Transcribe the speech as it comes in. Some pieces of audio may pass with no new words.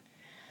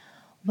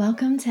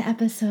Welcome to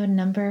episode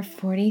number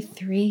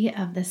 43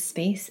 of The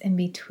Space in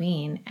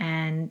Between.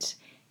 And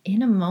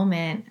in a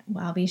moment,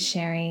 I'll be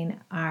sharing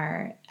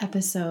our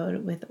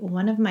episode with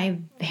one of my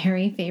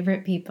very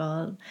favorite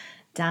people,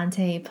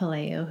 Dante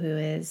Paleo, who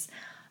is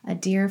a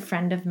dear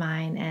friend of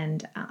mine.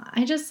 And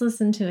I just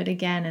listened to it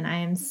again, and I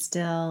am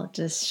still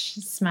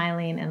just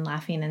smiling and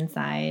laughing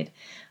inside.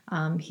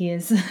 He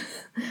is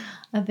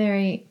a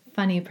very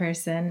funny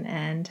person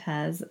and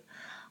has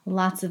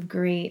lots of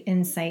great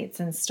insights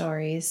and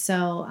stories.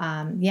 So,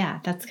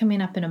 that's coming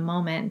up in a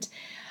moment.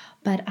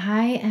 But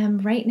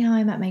right now,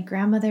 I'm at my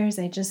grandmother's.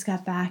 I just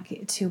got back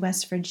to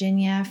West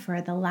Virginia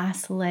for the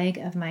last leg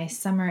of my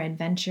summer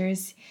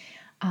adventures.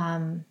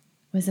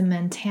 Was in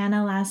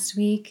Montana last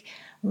week,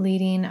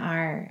 presenting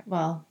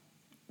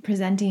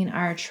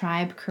our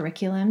tribe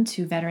curriculum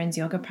to Veterans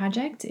Yoga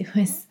Project. It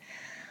was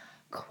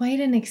quite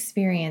an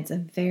experience, a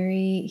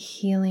very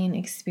healing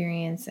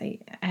experience. I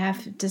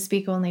have to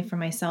speak only for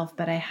myself,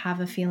 but I have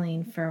a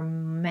feeling for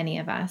many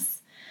of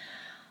us.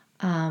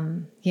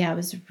 It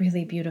was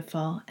really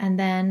beautiful. And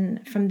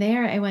then from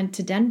there, I went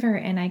to Denver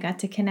and I got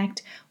to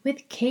connect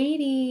with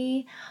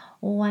Katie,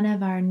 one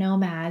of our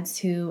nomads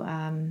who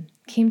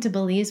came to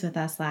Belize with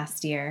us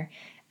last year.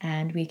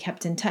 And we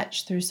kept in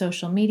touch through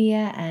social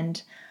media.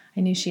 And I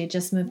knew she had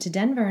just moved to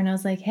Denver. And I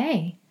was like,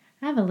 hey,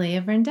 I have a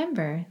layover in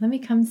Denver. Let me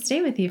come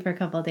stay with you for a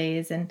couple of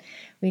days. And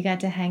we got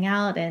to hang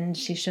out and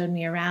she showed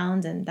me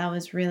around, and that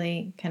was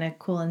really kind of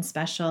cool and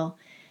special.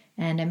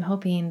 And I'm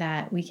hoping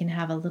that we can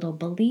have a little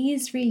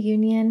Belize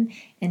reunion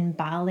in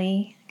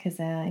Bali, because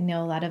I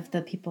know a lot of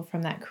the people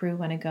from that crew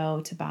want to go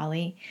to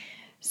Bali.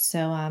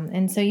 So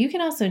you can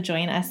also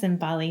join us in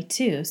Bali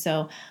too.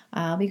 So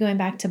I'll be going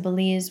back to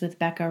Belize with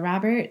Becca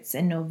Roberts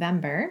in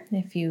November,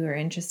 if you are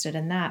interested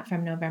in that,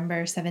 from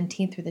November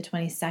 17th through the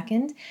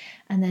 22nd.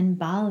 And then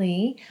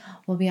Bali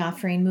will be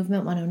offering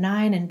Movement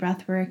 109 and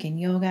breathwork and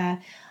yoga.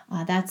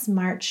 That's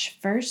March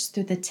 1st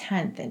through the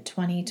 10th in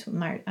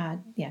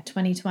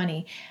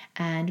 2020.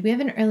 And we have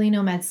an early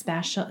nomad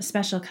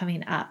special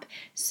coming up.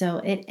 So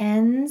it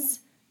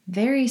ends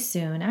very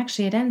soon.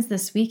 Actually, it ends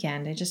this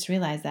weekend. I just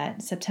realized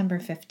that, September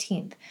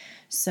 15th.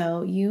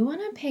 So you want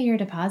to pay your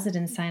deposit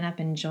and sign up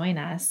and join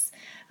us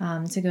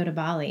to go to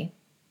Bali.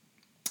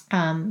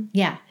 And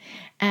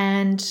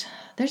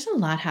there's a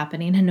lot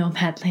happening in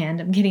Nomad Land.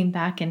 I'm getting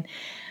back and I'm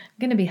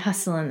going to be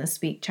hustling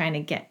this week trying to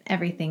get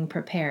everything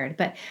prepared.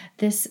 But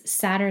this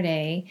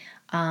Saturday,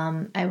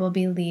 I will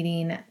be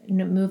leading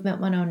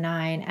Movement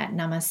 109 at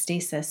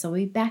Namastasis. So I'll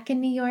be back in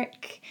New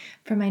York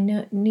for my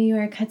New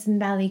York Hudson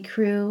Valley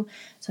crew.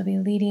 So I'll be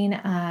leading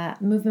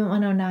Movement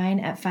 109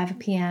 at 5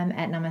 p.m.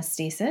 at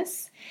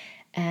Namastasis.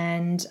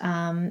 And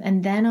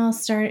then I'll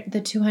start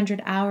the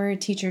 200-hour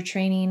teacher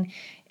training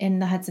in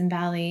the Hudson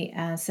Valley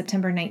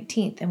September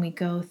 19th, and we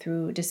go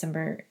through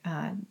December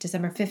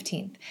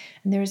 15th.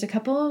 And there's a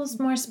couple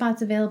more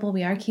spots available.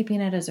 We are keeping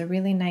it as a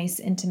really nice,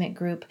 intimate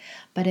group.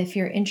 But if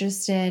you're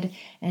interested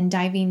in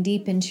diving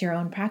deep into your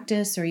own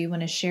practice, or you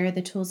want to share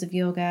the tools of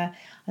yoga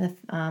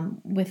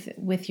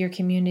with your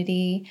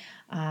community,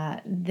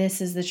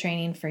 this is the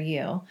training for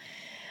you.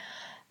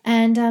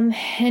 And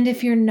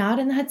if you're not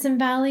in the Hudson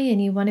Valley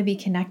and you want to be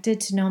connected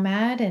to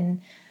Nomad,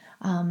 and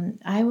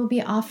I will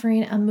be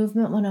offering a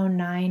Movement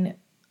 109.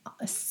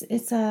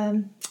 It's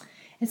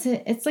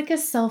like a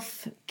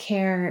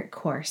self-care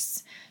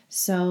course.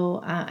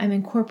 So I'm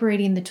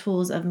incorporating the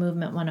tools of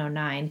Movement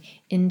 109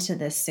 into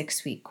this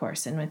 6-week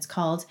course, and it's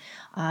called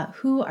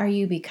Who Are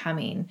You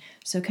Becoming?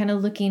 So kind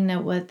of looking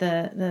at what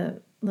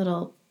the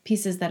little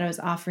pieces that I was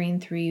offering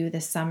through you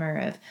this summer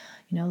of,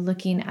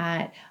 looking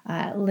at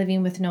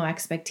living with no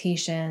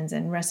expectations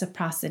and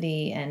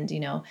reciprocity, and,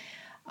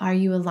 are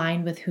you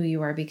aligned with who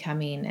you are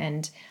becoming?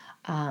 And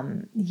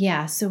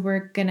so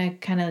we're going to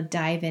kind of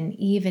dive in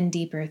even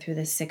deeper through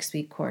this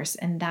 6-week course,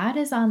 and that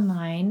is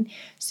online,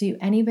 so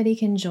anybody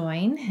can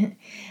join.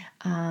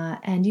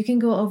 And you can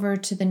go over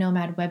to the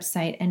Nomad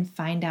website and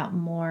find out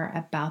more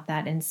about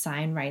that and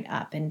sign right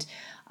up. And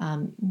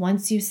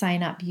once you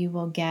sign up, you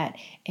will get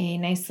a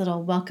nice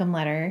little welcome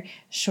letter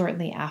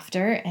shortly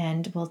after,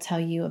 and we'll tell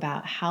you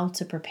about how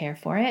to prepare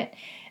for it.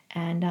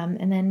 And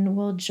then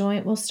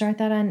we'll start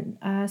that on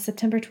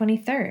September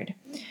 23rd.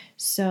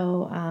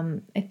 So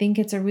I think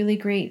it's a really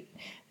great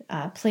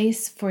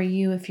place for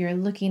you if you're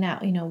looking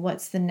at,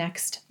 what's the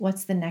next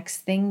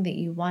thing that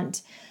you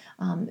want,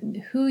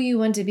 who you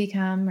want to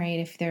become, right?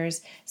 If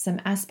there's some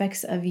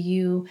aspects of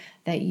you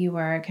that you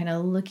are kind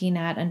of looking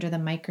at under the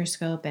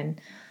microscope, and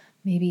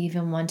maybe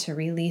even want to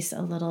release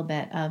a little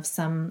bit of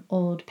some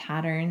old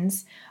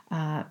patterns,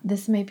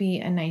 this might be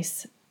a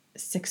nice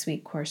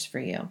 6-week course for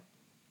you.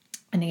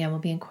 And again, we'll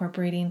be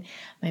incorporating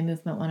my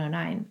Movement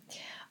 109.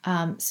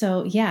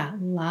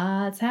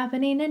 Lots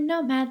happening in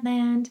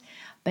Nomadland.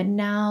 But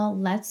now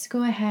let's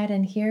go ahead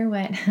and hear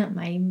what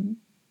my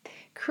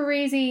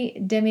crazy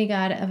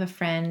demigod of a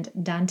friend,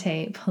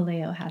 Dante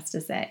Paleo, has to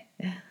say.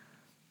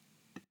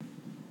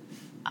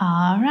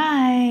 All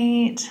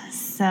right,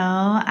 so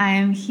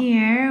I'm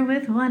here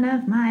with one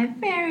of my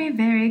very,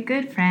 very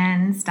good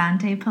friends,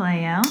 Dante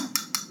Paleo.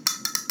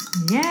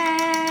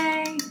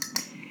 Yay!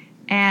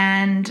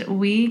 And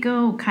we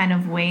go kind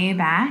of way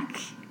back.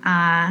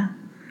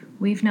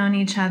 We've known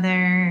each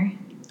other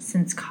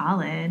since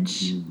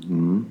college,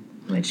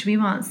 which we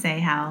won't say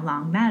how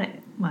long that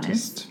was.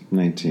 Just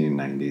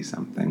 1990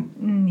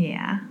 something.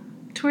 Yeah.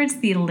 Towards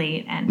the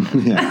late end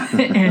of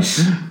ish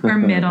or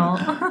middle.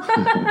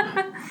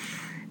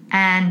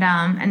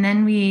 And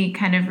then we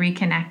kind of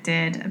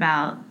reconnected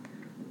about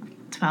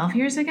 12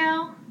 years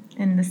ago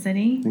in the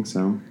city. I think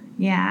so.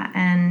 Yeah,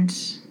 and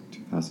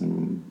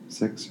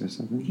 2006 or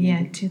something.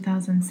 Yeah,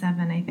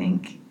 2007, I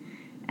think.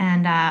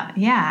 And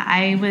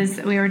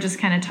we were just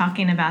kind of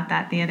talking about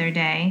that the other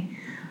day,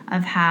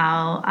 of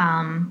how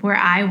where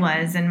I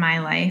was in my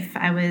life.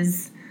 I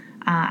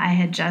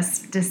had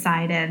just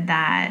decided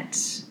that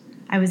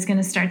I was going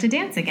to start to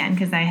dance again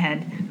because I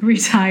had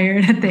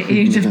retired at the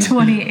age of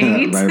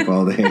 28. Ripe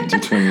old age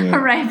of 28. A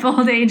ripe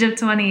old age of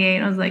 28.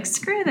 I was like,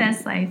 screw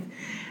this life.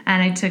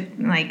 And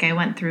I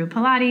went through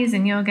Pilates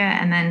and yoga,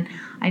 and then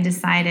I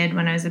decided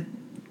when I was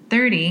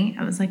 30,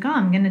 I was like,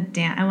 I'm going to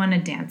dance. I want to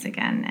dance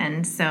again.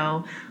 And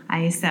so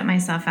I set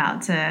myself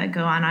out to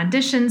go on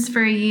auditions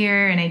for a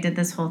year, and I did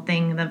this whole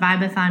thing, the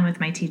Vibe-a-thon with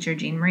my teacher,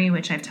 Jean Marie,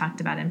 which I've talked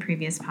about in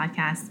previous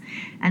podcasts.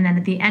 And then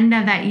at the end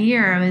of that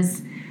year, I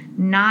was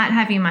not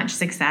having much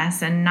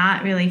success and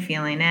not really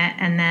feeling it.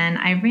 And then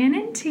I ran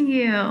into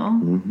you.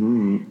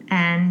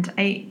 And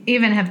I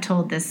even have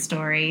told this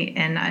story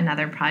in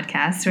another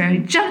podcast where I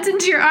jumped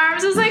into your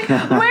arms. I was like,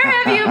 where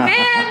have you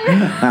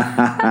been?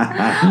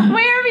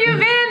 Where have you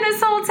been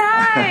this whole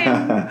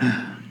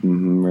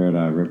time? We're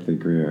at Ripley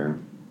Greer.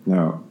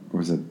 No,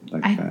 was it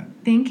like that? I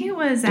think it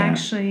was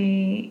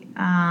actually...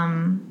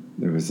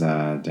 there was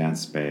a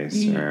dance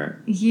space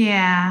or...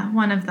 Yeah,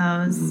 one of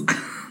those.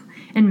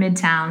 In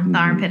Midtown, the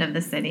armpit of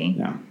the city.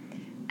 Yeah.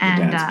 The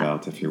dance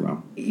belt, if you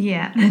will.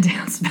 Yeah, the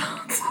dance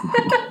belt.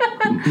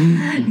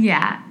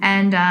 Yeah.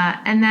 And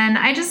then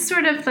I just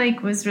sort of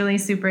was really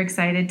super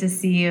excited to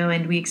see you,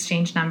 and we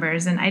exchanged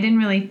numbers, and I didn't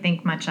really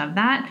think much of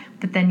that,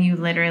 but then you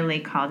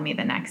literally called me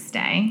the next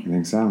day. I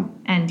think so.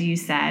 And you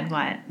said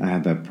what? I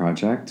had that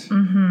project.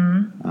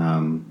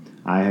 I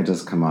had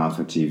just come off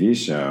a TV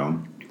show.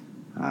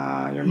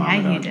 Your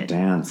Mama Don't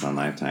Dance on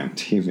Lifetime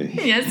TV.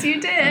 Yes, you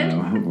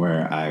did.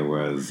 Where I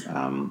was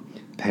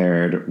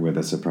paired with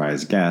a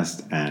surprise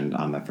guest, and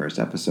on the first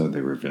episode, they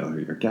reveal who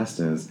your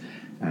guest is,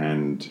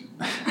 and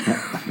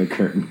the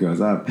curtain goes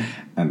up,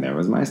 and there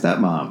was my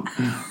stepmom,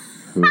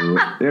 who,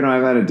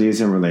 I've had a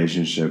decent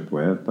relationship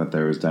with, but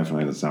there was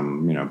definitely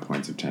some,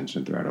 points of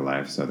tension throughout her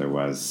life, so there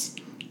was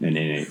an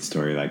innate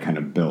story that kind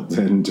of built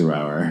into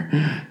our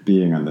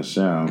being on the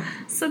show.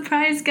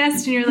 Surprise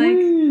guest, and you're like,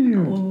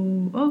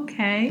 oh,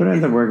 okay. But it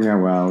ended up working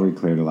out well. We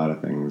cleared a lot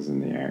of things in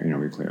the air.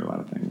 We cleared a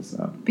lot of things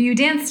up. But you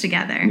danced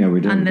together. Yeah,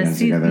 we did. We danced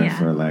together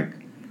for it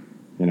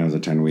was a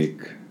 10-week.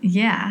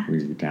 Yeah.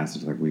 We danced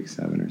until week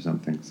 7 or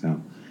something.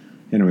 So,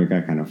 we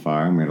got kind of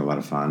far, and we had a lot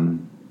of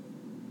fun.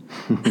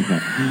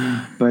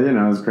 But, it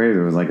was crazy.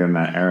 It was in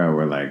that era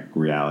where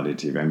reality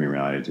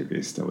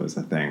TV still was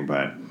a thing,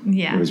 but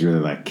it was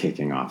really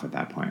kicking off at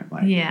that point.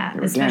 There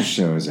were dance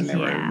shows, and there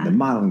were the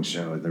modeling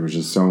shows. There was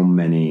just so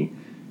many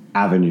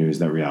avenues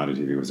that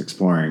reality TV was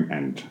exploring,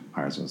 and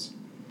ours was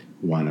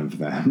one of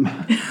them.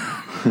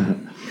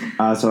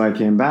 So I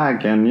came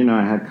back, and,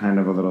 I had kind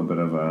of a little bit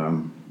of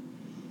a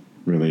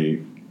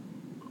really,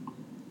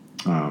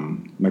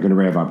 an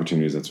array of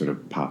opportunities that sort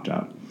of popped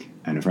up.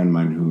 And a friend of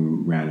mine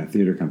who ran a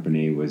theater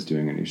company was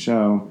doing a new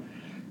show,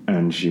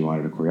 and she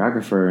wanted a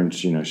choreographer, and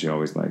she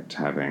always liked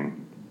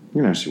having,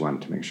 she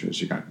wanted to make sure that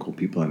she got cool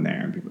people in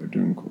there, and people are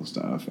doing cool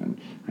stuff, and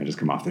I just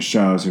come off the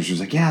show, so she was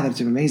like, yeah, that's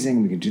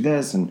amazing, we can do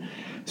this, and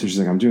so she's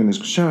like, I'm doing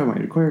this show, I want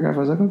you to choreograph. I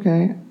was like,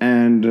 okay,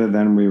 and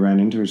then we ran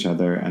into each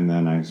other, and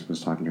then I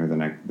was talking to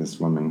her, this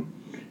woman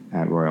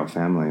at Royal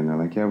Family, and they're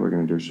like, yeah, we're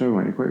going to do a show, we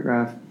want you to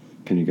choreograph,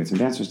 can you get some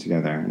dancers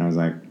together? And I was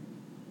like,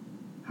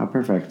 how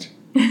perfect.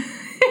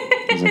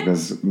 It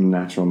was this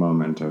natural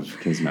moment of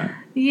kismet.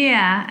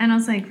 Yeah, and I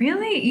was like,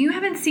 really? You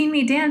haven't seen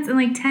me dance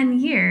in 10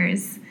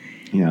 years.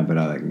 Yeah, but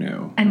I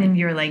knew. And then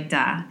you were like,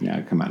 duh.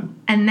 Yeah, come on.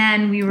 And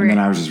then we were... And then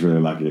I was just really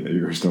lucky that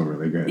you were still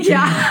really good.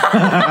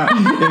 Yeah.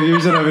 If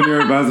you should have been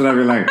doing buzzing, I'd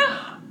be like,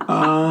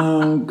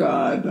 oh,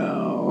 God,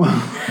 no.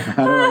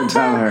 How do I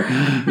tell her?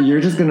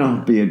 You're just going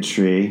to be a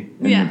tree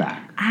in the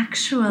back.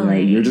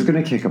 Actually. You're just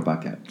going to kick a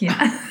bucket.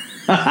 Yeah.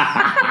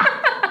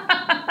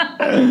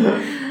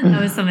 That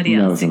was somebody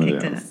else who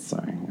kicked it up.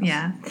 Sorry.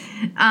 Yes.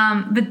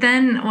 Yeah. But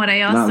then what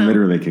I also... Not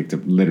literally kicked up.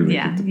 Literally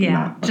kicked up.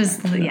 Yeah.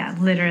 Just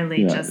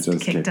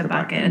kicked a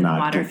bucket and the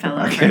water fell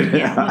over.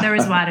 Yeah. Well, there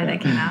was water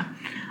that came out.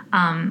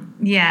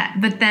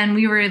 But then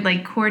we were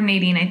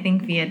coordinating, I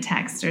think via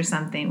text or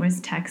something.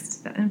 Was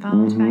text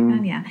involved back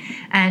then? Yeah.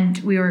 And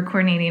we were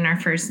coordinating our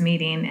first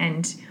meeting,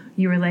 and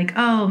you were like,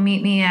 oh,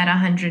 meet me at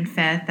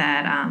 105th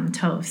at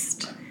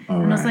Toast.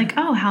 And I was like,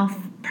 oh, how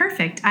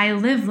perfect. I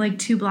live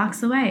 2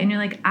 blocks away. And you're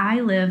like, I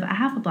live a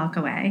half a block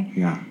away.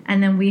 Yeah.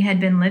 And then we had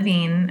been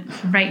living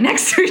right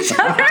next to each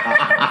other.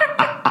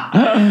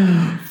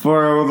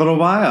 for a little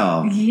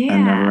while. Yeah.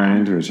 And never ran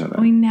into each other.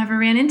 We never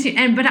ran into,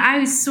 but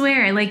I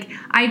swear, like,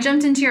 I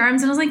jumped into your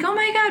arms and I was like, oh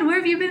my God, where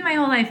have you been my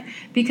whole life?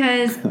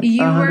 Because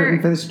you were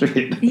 105th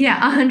Street.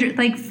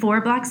 Yeah,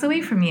 4 blocks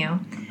away from you.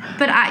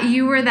 But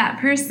you were that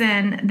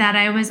person that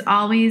I was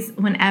always,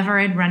 whenever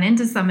I'd run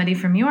into somebody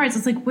from yours,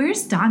 it's like,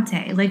 where's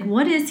Dante? Like,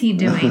 what is he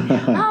doing?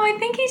 Oh, I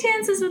think he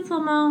dances with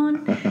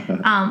Lamone.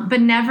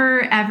 But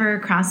never, ever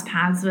crossed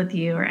paths with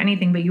you or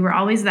anything. But you were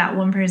always that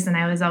one person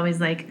I was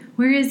always like,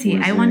 where is he?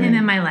 I want him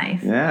in my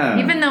life. Yeah.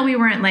 Even though we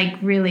weren't, like,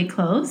 really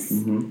close,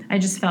 I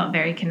just felt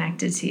very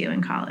connected to you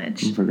in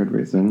college. For good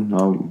reason.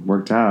 All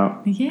worked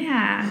out.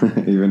 Yeah.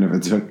 Even if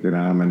it took,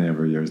 how many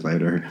ever years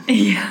later.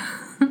 Yeah.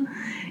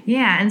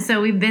 Yeah, and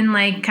so we've been,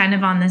 like, kind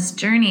of on this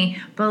journey,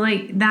 but,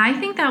 like, I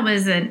think that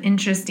was an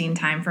interesting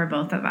time for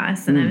both of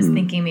us, and I was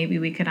thinking maybe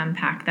we could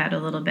unpack that a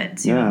little bit,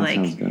 too,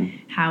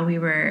 like, how we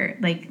were,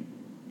 like,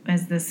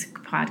 as this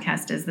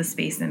podcast is, the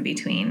space in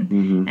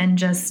between, and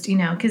just,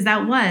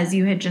 because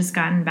you had just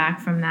gotten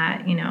back from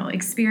that,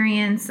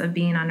 experience of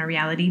being on a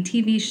reality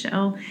TV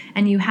show,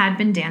 and you had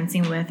been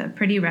dancing with a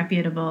pretty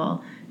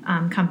reputable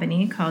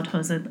company called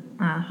Jose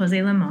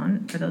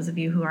Lamone. For those of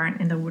you who aren't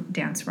in the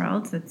dance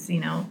world, it's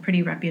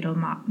pretty reputable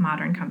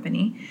modern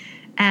company,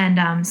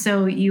 and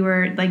so you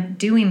were like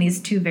doing these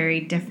two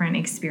very different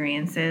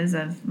experiences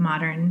of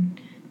modern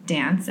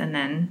dance and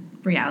then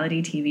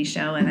reality TV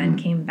show, and then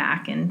came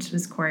back and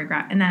was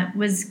choreographed. And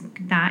was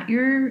that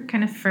your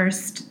kind of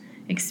first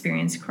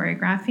experience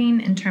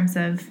choreographing in terms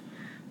of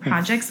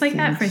projects like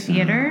that for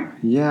theater?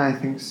 Yeah, I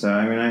think so.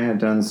 I mean, I had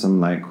done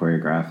some light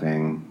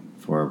choreographing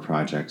for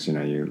projects,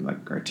 you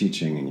like are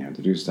teaching and you have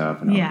to do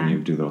stuff, and often you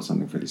do a little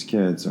something for these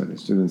kids or the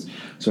students.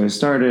 So I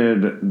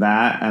started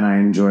that, and I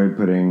enjoyed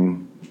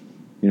putting,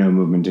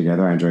 movement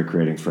together. I enjoyed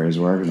creating phrase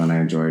work, and then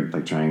I enjoyed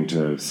like trying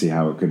to see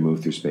how it could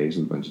move through space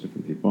with a bunch of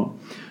different people.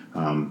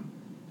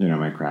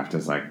 My craft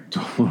is like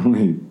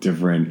totally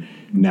different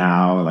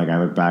now. Like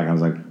I look back, and I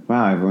was like,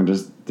 wow, everyone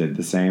just did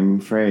the same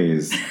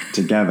phrase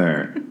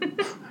together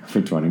for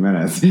 20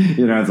 minutes.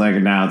 It's like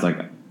now it's like,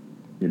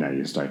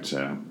 you start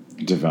to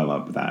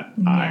develop that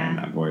eye and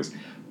that voice.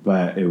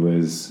 But it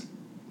was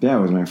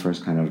my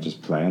first kind of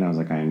just play, and I was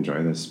like, I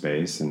enjoy this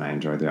space and I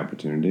enjoy the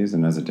opportunities,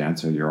 and as a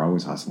dancer you're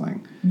always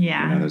hustling.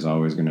 There's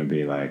always going to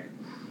be like,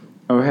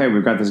 oh hey,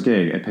 we've got this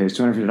gig, it pays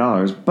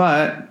 $250,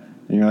 but,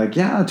 and you're like,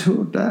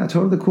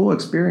 totally cool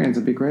experience,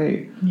 it'd be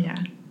great.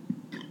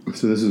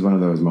 So this is one of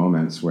those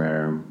moments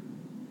where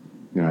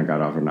I got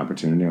offered an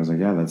opportunity. I was like,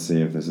 let's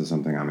see if this is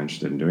something I'm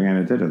interested in doing,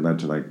 and it led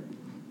to like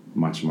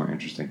much more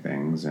interesting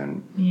things,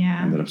 and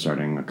ended up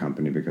starting a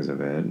company because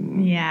of it,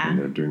 and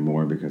ended up doing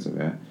more because of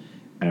it.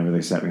 And it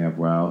really set me up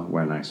well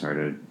when I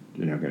started,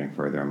 getting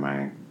further in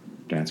my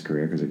dance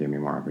career, because it gave me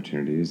more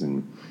opportunities,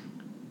 and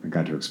I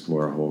got to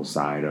explore a whole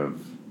side of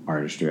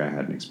artistry I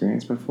hadn't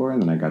experienced before,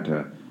 and then I got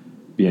to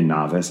be a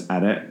novice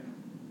at it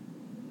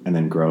and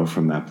then grow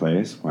from that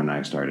place when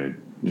I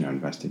started,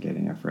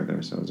 investigating it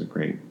further. So it was a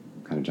great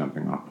kind of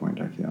jumping off point,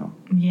 I feel.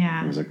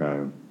 It was like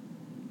a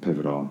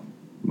pivotal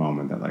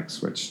moment that like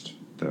switched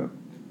the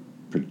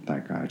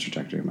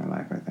trajectory of my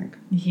life, I think.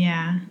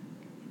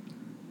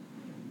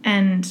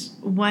 And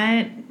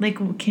what,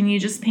 like, can you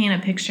just paint a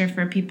picture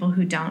for people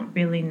who don't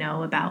really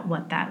know about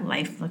what that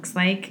life looks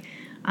like,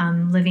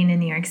 living in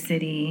New York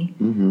City,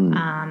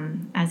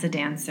 as a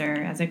dancer,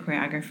 as a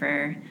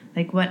choreographer?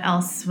 Like, what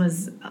else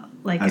was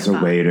like as a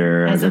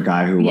waiter, as a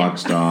guy who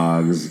walks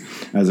dogs,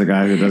 as a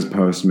guy who does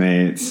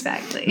Postmates?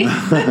 Exactly.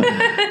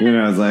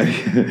 It's like,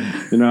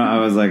 I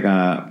was like,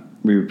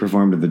 we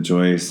performed at the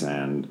Joyce,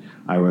 and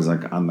I was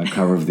like on the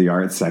cover of the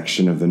art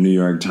section of the New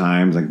York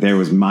Times. Like there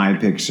was my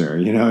picture,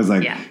 it was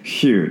like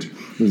huge.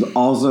 It was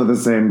also the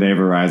same day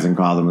Verizon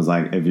called and was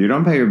like, if you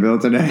don't pay your bill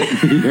today,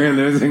 you're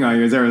losing all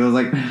your service. I was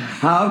like,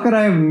 how could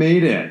I have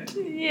made it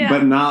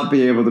but not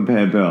be able to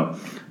pay a bill?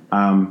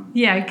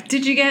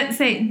 Did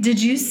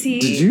you see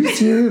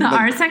the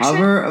art section?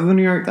 Cover of the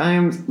New York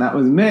Times? That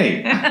was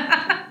me.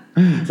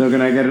 So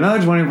can I get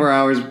another 24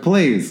 hours,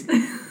 please?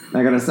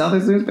 I gotta sell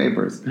these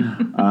newspapers. Paper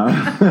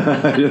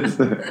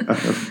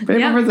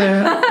for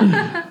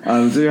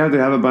sale. So you have to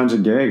have a bunch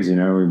of gigs.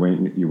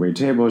 You wait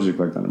tables, you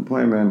collect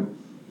unemployment.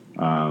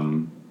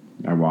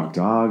 I walk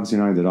dogs.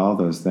 I did all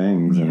those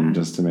things, and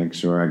just to make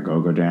sure I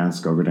go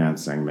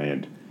dancing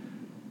made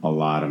a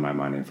lot of my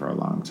money for a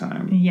long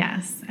time.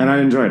 Yes, and I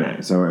enjoyed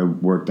it. So it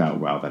worked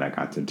out well that I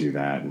got to do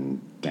that and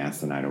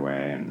dance the night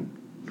away and.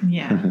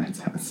 That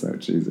sounds so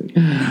cheesy.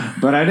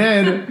 But I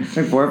did.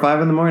 Like 4 or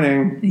 5 in the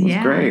morning. It was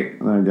great.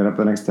 And I'd get up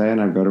the next day and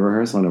I'd go to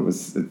rehearsal, and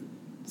it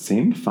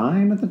seemed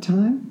fine at the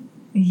time.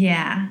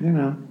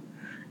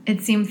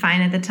 It seemed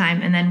fine at the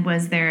time. And then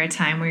was there a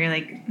time where you're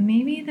like,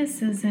 maybe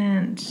this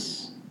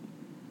isn't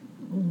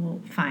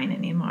fine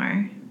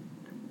anymore?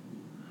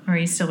 Or are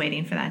you still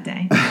waiting for that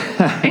day?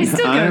 Are you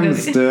still I'm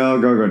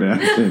still go-go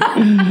dancing.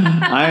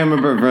 I am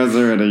a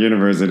professor at a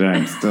university.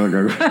 I'm still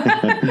go-go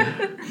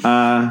dancing.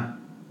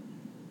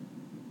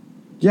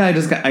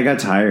 I got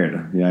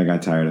tired. I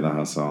got tired of the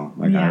hustle.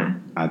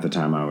 At the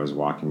time I was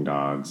walking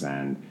dogs,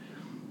 and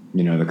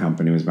you know, the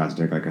company was about to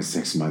take like a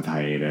 6-month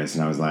hiatus,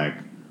 and I was like,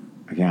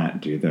 I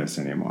can't do this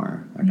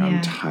anymore. Like,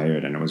 I'm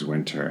tired, and it was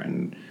winter,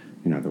 and,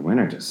 you know, the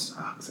winter just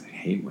sucks. I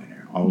hate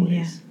winter,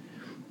 always.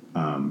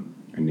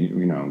 And,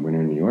 you know, winter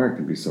in New York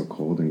can be so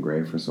cold and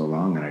gray for so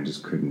long, and I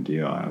just couldn't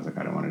deal. I was like,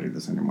 I don't want to do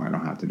this anymore. I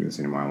don't have to do this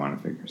anymore. I want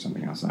to figure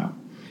something else out.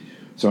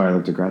 So I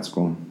looked at grad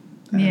school.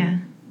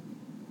 And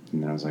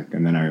then I was like,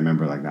 and then I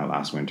remember like that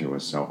last winter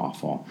was so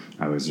awful.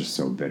 I was just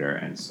so bitter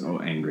and so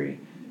angry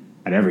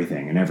at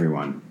everything and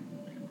everyone.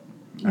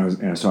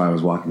 So I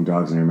was walking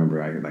dogs, and I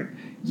remember I like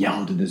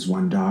yelled at this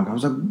one dog. I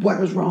was like,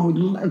 "What is wrong with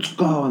you? Let's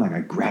go!" And like I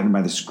grabbed him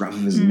by the scruff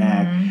of his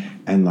neck,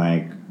 and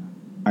like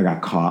I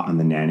got caught on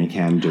the nanny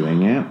cam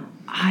doing it.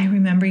 I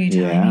remember you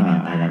telling me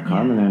about that. I got caught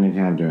on the nanny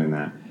cam doing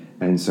that.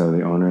 And so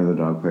the owner of the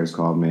dog place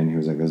called me, and he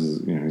was like, "This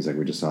is," you know, he's like,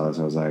 "We just saw this."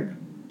 I was like,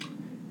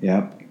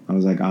 "Yep." I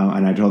was like,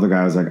 and I told the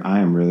guy, I was like, "I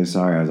am really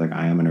sorry." I was like,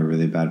 "I am in a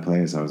really bad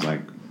place." I was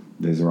like,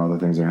 "These are all the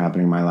things that are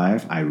happening in my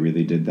life. I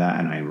really did that,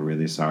 and I'm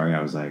really sorry."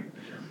 I was like,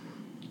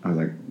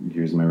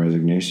 "Here's my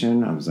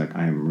resignation." I was like,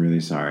 "I am really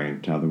sorry."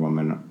 Tell the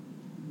woman,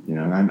 you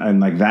know, and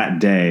like that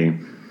day,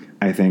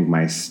 I think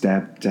my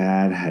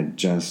stepdad had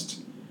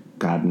just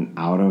gotten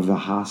out of the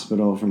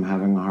hospital from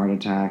having a heart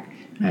attack,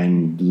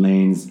 and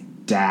Lane's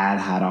dad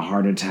had a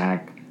heart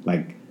attack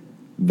like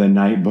the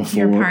night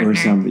before or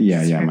something.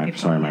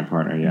 My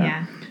partner.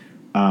 Yeah.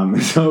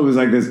 So it was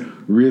like this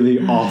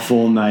really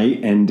awful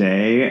night and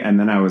day, and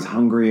then I was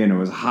hungry, and it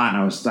was hot,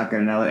 and I was stuck in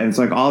an elevator, and it's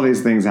like all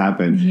these things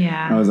happened.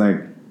 Yeah. I was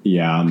like,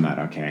 yeah, I'm not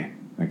okay.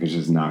 Like, it's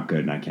just not good,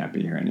 and I can't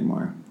be here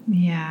anymore.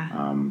 Yeah.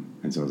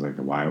 And so I was like,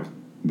 why?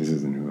 This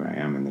isn't who I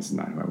am, and this is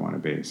not who I want to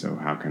be. So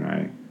how can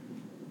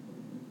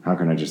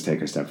I just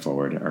take a step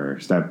forward or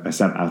a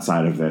step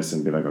outside of this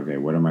and be like, okay,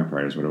 what are my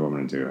priorities? What do I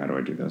want to do? How do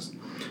I do this?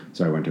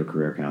 So I went to a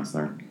career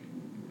counselor,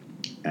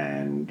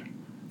 and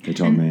they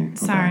told me.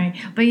 Sorry,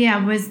 but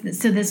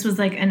this was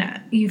like,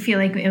 you feel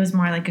like it was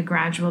more like a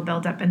gradual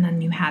buildup, and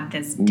then you had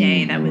this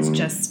day that was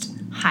just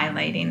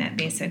highlighting it,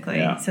 basically.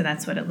 Yeah. So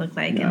that's what it looked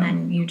like, and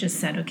then you just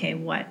said,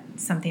 okay,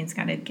 something's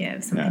got to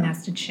give, something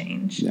has to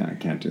change. Yeah, I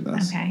can't do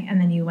this. Okay, and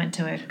then you went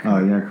to a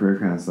career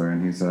counselor,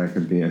 and he said I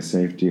could be a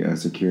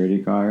security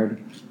guard,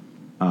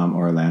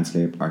 or a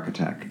landscape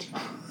architect.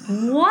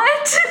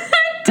 What?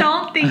 I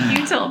don't think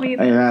you told me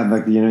that. Yeah,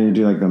 like, you know, you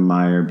do like the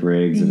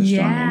Myers-Briggs and a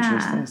strong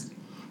interest list.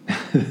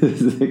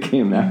 It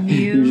came out.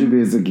 You should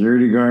be a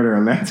security guard or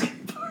a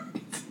landscape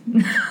architect.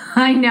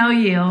 I know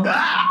you.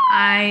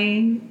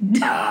 I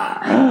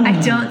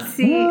don't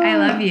see. I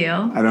love you.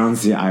 I don't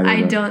see either.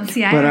 I don't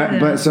see either.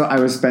 But so I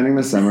was spending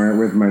the summer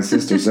with my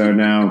sister. So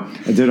now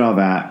I did all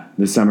that.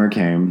 The summer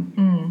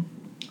came.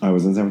 I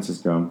was in San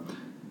Francisco,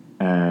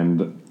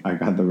 and I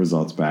got the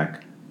results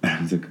back. And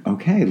I was like,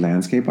 okay,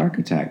 landscape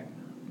architect.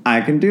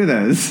 I can do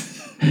this.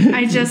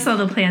 I just saw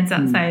the plants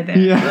outside there.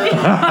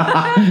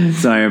 Yeah.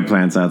 So I have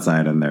plants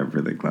outside, and they're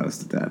really close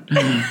to dead.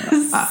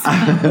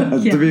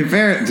 To be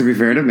fair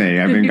to me,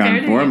 I've been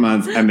gone 4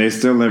 months, and they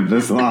still live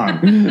this long.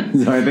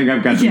 So I think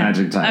I've got the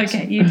magic touch.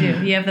 Okay, you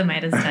do. You have the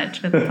Midas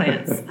touch with the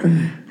plants.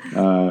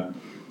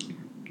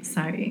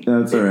 Sorry.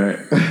 That's all right.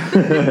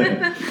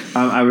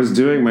 I was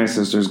doing my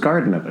sister's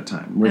garden at the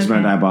time, which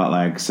meant I bought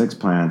like 6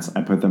 plants.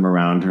 I put them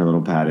around her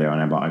little patio, and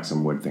I bought like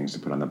some wood things to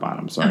put on the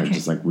bottom. So I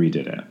just like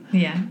redid it.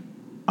 Yeah.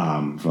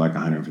 For like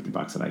 $150 at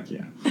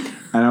IKEA.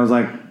 And I was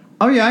like,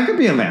 oh yeah, I could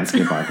be a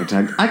landscape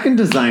architect. I can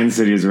design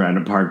cities around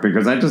a park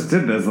because I just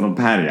did this little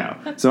patio.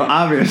 So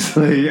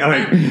obviously,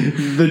 like,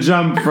 the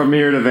jump from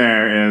here to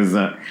there is...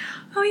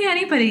 oh yeah,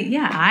 anybody.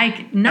 Yeah,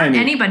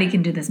 anybody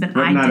can do this, but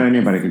not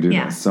anybody can do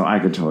this. So I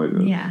could totally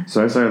do it. Yeah.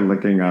 So I started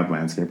looking up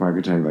landscape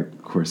architect,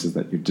 like courses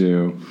that you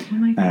do. Oh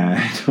my God. I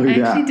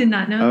actually did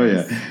not know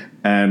this. Oh yeah.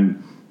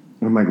 And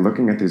I'm like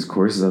looking at these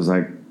courses, I was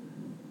like,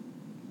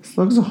 this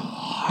looks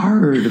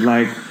hard.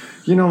 Like,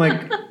 you know,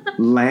 like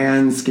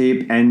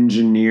landscape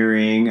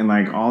engineering and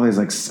like all these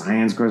like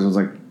science courses. I was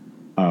like,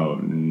 oh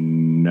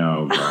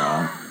no,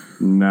 girl.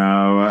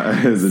 No,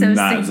 it's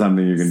not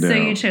something you can do. So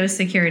you chose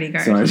security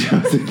guard. So I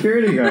chose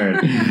security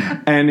guard.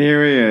 And here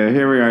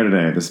we are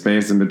today, the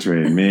space in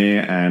between me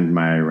and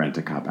my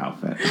rent-a-cop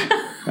outfit.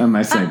 And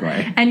my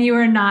Segway. And you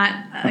are not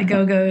a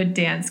go-go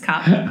dance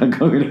cop. A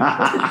go-go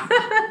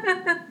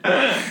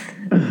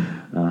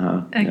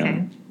Okay.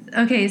 Yeah.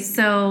 Okay,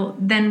 so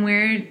then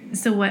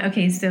so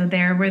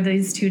there were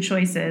these 2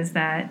 choices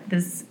that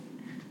this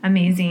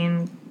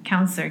amazing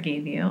counselor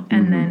gave you.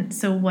 And then,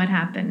 so what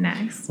happened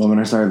next? Well, when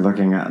I started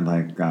looking at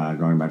like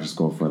going back to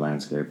school for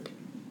landscape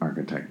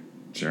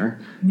architecture,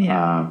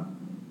 I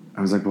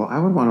was like, well, I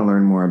would want to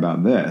learn more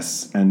about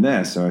this and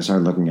this. So I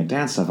started looking at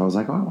dance stuff. I was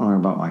like, oh, I want to learn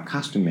about like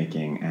costume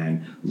making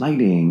and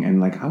lighting,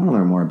 and like I want to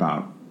learn more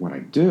about what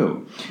I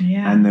do.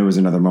 Yeah. And there was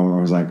another moment where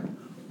I was like,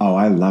 oh,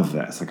 I love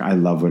this. Like, I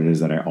love what it is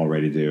that I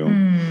already do.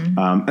 And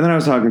then I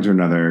was talking to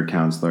another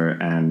counselor,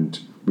 and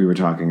we were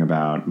talking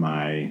about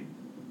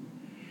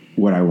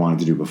what I wanted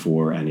to do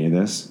before any of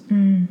this,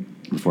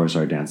 before I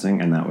started dancing,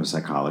 and that was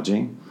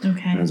psychology.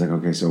 Okay. And I was like,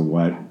 okay, so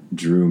what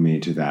drew me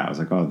to that? I was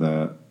like, oh,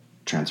 the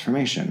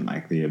transformation,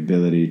 like the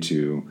ability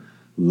to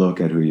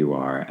look at who you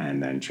are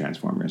and then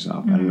transform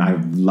yourself. And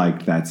I've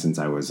liked that since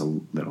I was a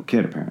little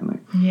kid, apparently.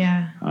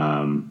 Yeah.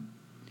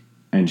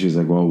 And she was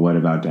like, well, what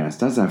about dance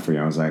does that for you?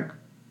 I was like,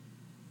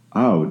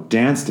 oh,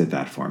 dance did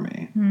that for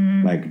me.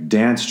 Like,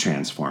 dance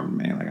transformed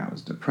me. Like, I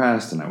was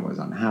depressed and I was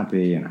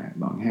unhappy and I had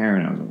long hair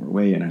and I was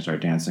overweight and I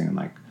started dancing and,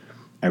 like,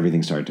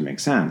 everything started to make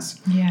sense.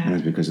 Yeah. And it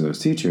was because of those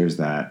teachers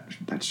that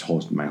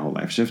my whole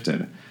life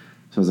shifted.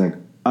 So I was like,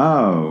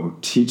 oh,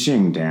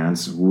 teaching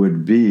dance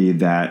would be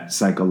that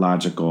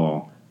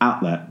psychological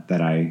outlet that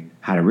I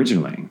had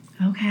originally.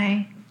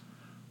 Okay.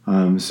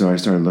 So I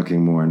started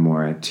looking more and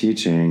more at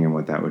teaching and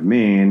what that would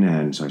mean.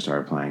 And so I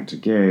started applying to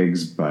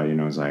gigs, but, you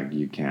know, it's like,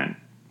 you can't.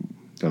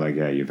 They're like,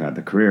 yeah, you've had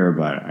the career,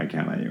 but I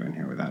can't let you in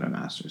here without a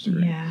master's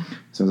degree. Yeah.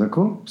 So I was like,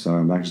 cool. So I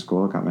went back to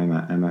school, got my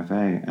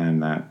MFA,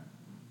 and that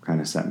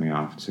kind of set me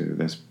off to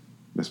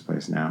this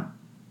place now.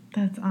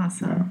 That's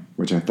awesome. Yeah,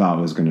 which I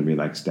thought was going to be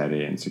like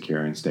steady and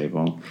secure and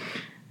stable.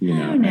 You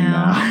know, no.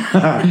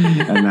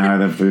 and now I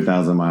live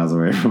 3,000 miles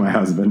away from my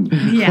husband.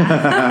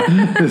 Yeah.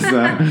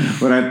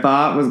 So what I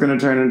thought was going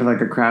to turn into like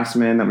a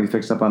craftsman that we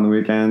fixed up on the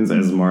weekends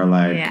is more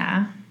like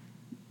a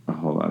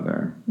whole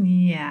other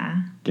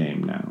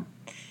game now.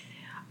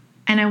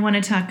 And I want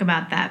to talk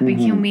about that, but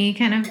can we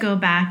kind of go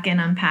back and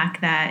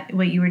unpack that,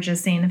 what you were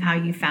just saying of how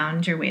you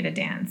found your way to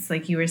dance?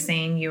 Like you were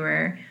saying you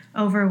were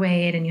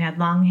overweight and you had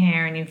long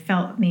hair and you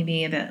felt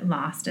maybe a bit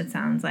lost, it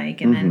sounds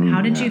like. And then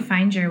how did you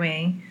find your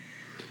way?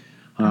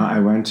 I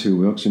went to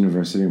Wilkes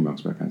University in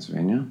Wilkes-Barre,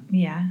 Pennsylvania.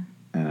 Yeah.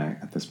 And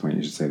at this point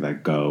you should say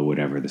like go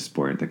whatever the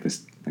sport,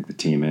 like the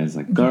team is,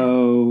 like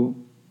go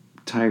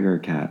Tiger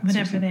Cats.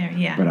 Whatever they are,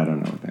 yeah. But I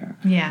don't know what they are.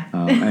 Yeah.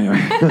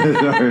 Anyway, so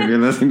if you're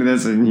listening to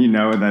this and you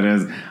know what that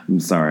is, I'm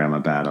sorry, I'm a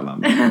bad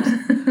alumni.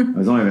 I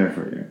was only there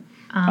for a year.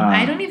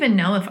 I don't even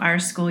know if our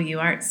school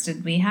UArts,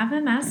 did we have a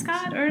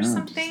mascot or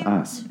something? Just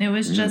us. It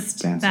was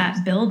just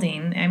that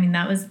building. I mean,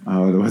 that was there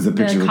was a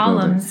picture the of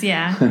columns,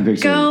 yeah.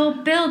 Go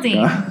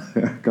building.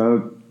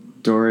 Go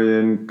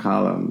Dorian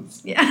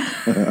columns.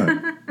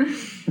 Yeah.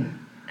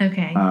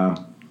 Okay.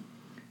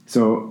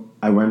 So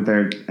I went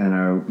there and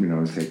I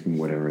was taking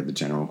whatever the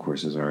general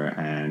courses are,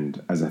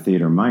 and as a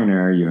theater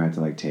minor, you had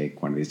to like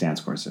take one of these dance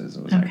courses.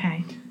 It was like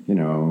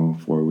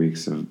 4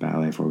 weeks of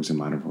ballet, 4 weeks of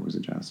modern, 4 weeks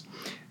of jazz.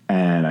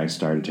 And I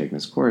started taking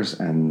this course,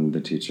 and the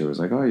teacher was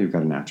like, oh, you've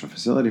got a natural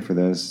facility for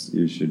this.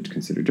 You should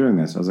consider doing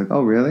this. I was like,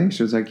 oh, really?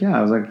 She was like, yeah.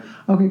 I was like,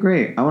 okay,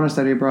 great. I want to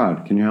study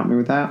abroad. Can you help me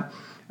with that?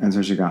 And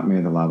so she got me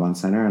at the Laban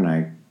Center, and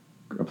I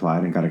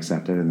applied and got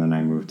accepted, and then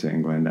I moved to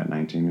England at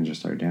 19 and just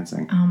started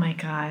dancing. Oh, my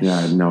gosh. Yeah,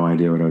 I had no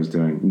idea what I was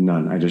doing.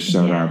 None. I just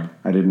showed up.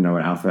 I didn't know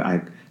what outfit.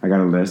 I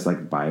got a list,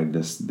 like, buy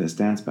this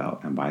dance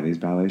belt and buy these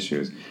ballet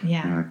shoes.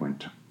 Yeah. And I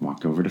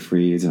walked over to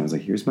Freeze, and I was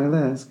like, here's my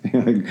list.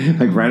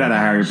 like right out of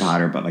Harry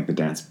Potter, but like the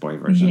dance boy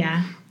version.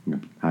 Yeah.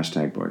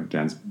 Hashtag boys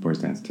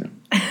dance too.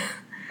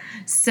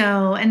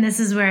 So, and this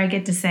is where I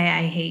get to say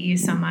I hate you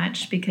so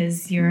much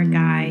because you're a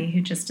guy who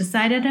just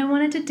decided I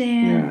wanted to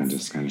dance. Yeah, I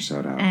just kind of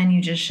showed up. And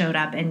you just showed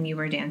up and you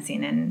were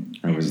dancing. And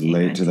I was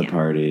late to the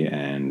party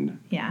and...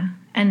 Yeah,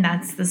 and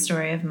that's the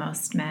story of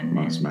most men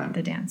in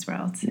the dance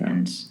world. Yeah.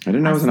 And I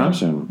didn't know it was an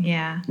option.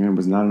 Yeah. It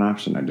was not an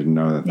option. I didn't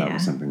know that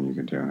was something you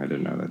could do. I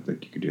didn't know that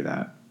you could do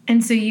that.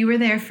 And so you were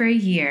there for a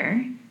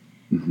year.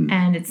 Mm-hmm.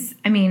 And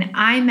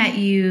I met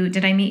you,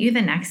 did I meet you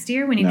the next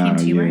year when you came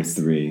to year yours?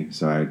 3.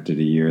 So I did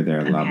a year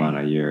there at Laban,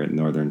 a year at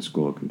Northern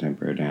School of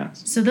Contemporary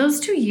Dance. So those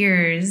 2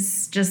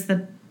 years, just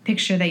the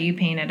picture that you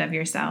painted of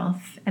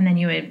yourself, and then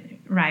you would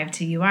arrive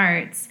to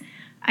UArts,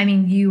 I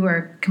mean, you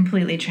were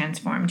completely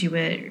transformed. You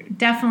were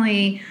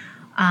definitely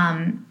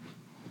one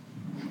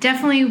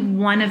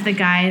of the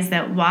guys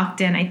that walked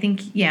in. I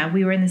think,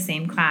 we were in the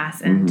same class,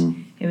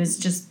 and it was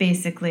just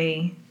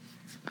basically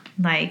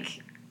like...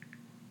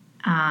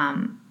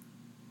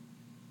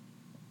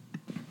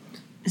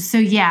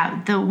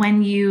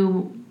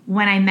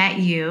 when I met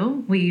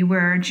you, we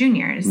were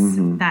juniors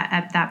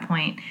at that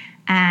point.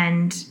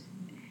 And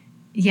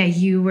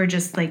you were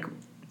just like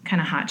kind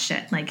of hot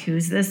shit. Like,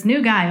 who's this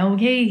new guy?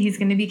 Okay, he's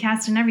going to be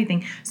cast in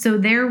everything. So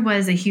there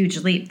was a huge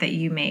leap that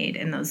you made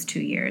in those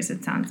 2 years,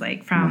 it sounds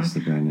like, from Must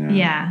have been,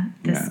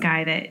 this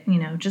guy that,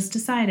 just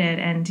decided.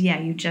 And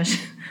you just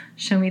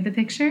show me the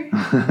picture.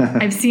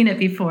 I've seen it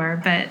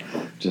before, but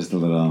just a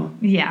little,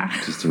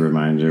 just to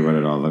remind you what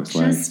it all looks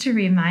like. Just to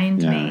remind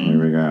me. Yeah,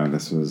 here we go.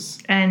 This was,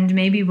 and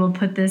maybe we'll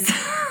put this.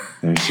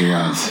 There she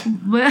was.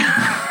 We'll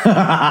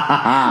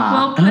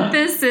put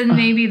this in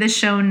maybe the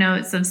show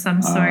notes of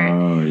some sort.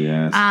 Oh,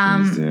 yes.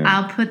 Please do.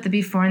 I'll put the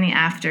before and the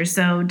after.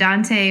 So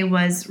Dante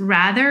was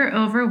rather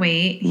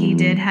overweight. He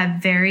did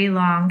have very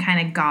long,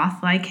 kind of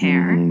goth-like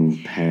hair.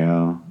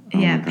 Pale.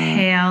 Oh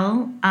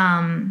pale.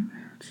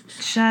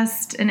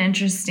 Just an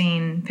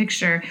interesting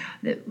picture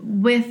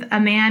with a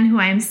man who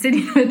I'm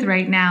sitting with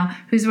right now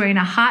who's wearing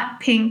a hot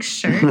pink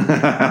shirt,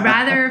 a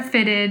rather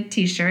fitted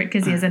t-shirt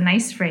because he has a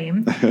nice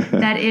frame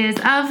that is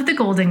of the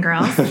Golden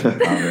Girls.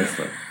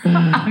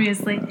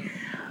 Obviously.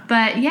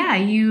 But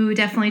you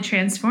definitely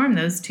transformed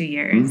those 2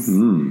 years.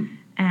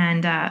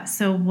 And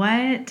so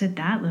what did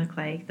that look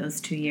like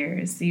those 2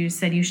 years? You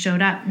said you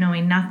showed up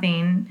knowing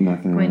nothing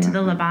going to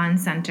the Laban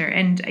Center.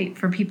 And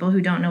for people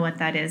who don't know what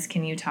that is,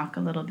 can you talk a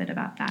little bit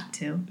about that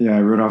too? Yeah,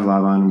 Rudolf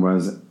Laban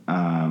was,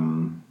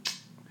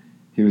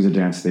 he was a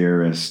dance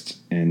theorist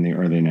in the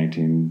early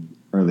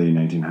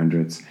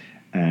 1900s.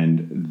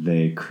 And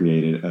they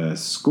created a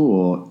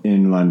school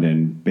in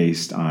London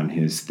based on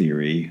his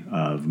theory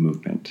of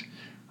movement.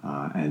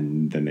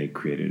 And then they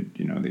created,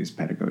 these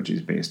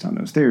pedagogies based on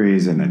those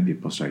theories, and then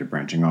people started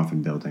branching off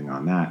and building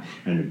on that,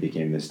 and it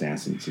became this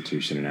dance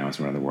institution, and now it's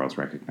one of the world's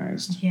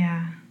recognized,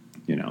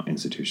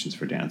 institutions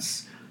for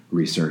dance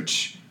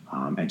research,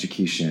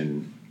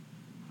 education,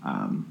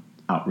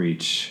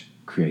 outreach,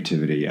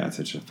 creativity. Yeah, it's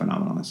such a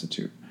phenomenal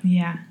institute.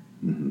 Yeah.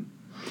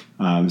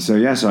 Mm-hmm.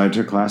 So I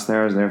took class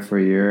there. I was there for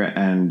a year,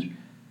 and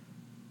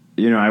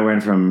I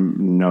went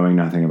from knowing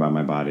nothing about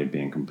my body,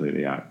 being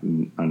completely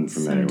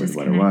unfamiliar with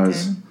what it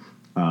was,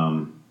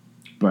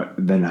 but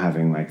then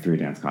having like 3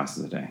 dance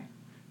classes a day.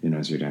 So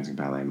you're dancing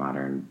ballet,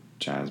 modern,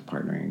 jazz,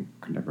 partnering,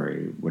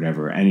 contemporary,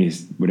 whatever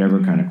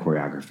kind of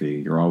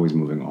choreography. You're always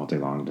moving all day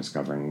long,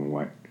 discovering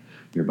what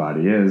your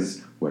body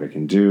is, what it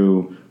can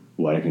do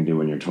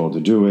when you're told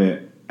to do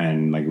it,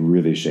 and like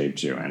really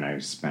shaped you. And I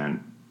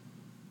spent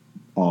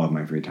all of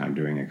my free time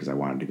doing it because I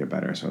wanted to get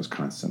better. So I was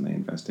constantly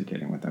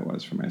investigating what that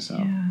was for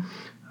myself. Yeah.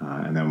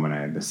 And then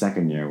the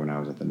second year when I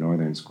was at the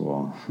Northern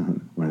School,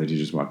 one of the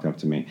teachers walked up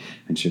to me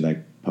and she like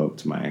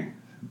poked my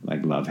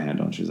like love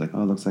handle, and she was like,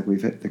 "Oh, looks like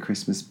we've hit the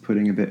Christmas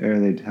pudding a bit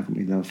early, haven't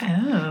we, love?" Oh.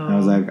 And I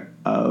was like,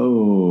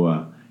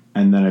 "Oh."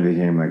 And then I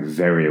became like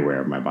very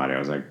aware of my body. I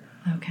was like,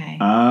 okay.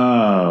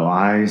 Oh,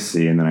 I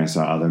see. And then I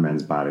saw other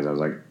men's bodies. I was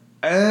like,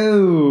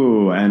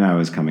 oh. And I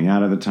was coming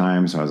out at the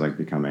time, so I was like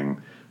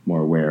becoming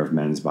more aware of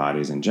men's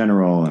bodies in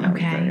general, and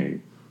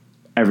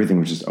everything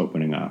was just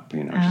opening up,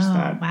 just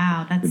that.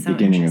 Wow, that's the so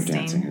beginning of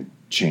interesting. dancing had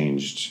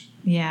changed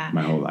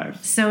my whole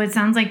life. So it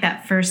sounds like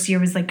that first year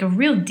was like a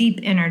real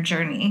deep inner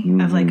journey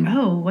of like,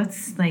 oh,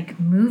 what's like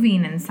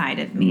moving inside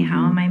of me?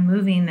 How am I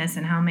moving this,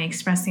 and how am I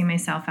expressing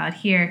myself out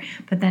here?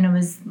 But then it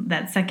was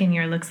that second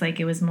year looks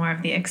like it was more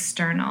of the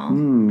external.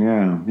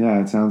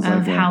 Yeah, it sounds like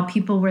of how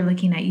people were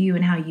looking at you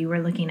and how you were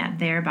looking at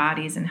their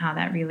bodies and how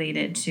that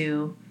related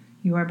to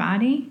your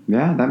body.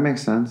 Yeah, that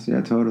makes sense.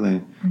 Yeah,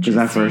 totally. Because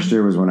that first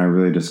year was when I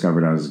really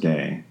discovered I was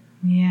gay.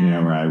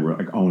 Yeah. Where I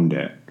like owned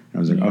it. I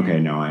was like, okay,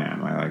 no, I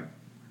am.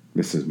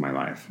 This is my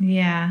life.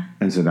 Yeah.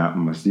 And so that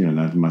must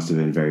have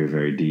been very,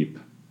 very deep.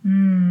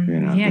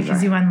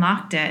 Because you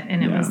unlocked it,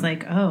 and it was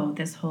like, oh,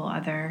 this whole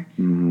other.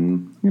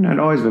 I'd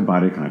always been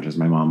body conscious.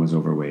 My mom was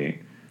overweight.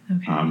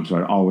 Okay. So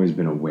I'd always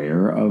been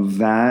aware of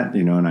that,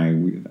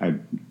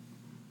 and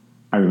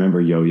I remember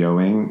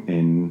yo-yoing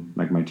in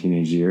like my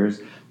teenage years,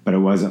 but it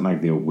wasn't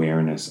like the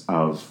awareness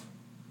of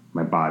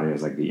my body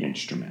as like the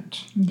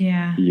instrument.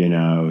 Yeah.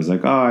 It was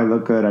like, oh, I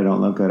look good, I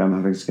don't look good, I'm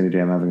having a skinny day,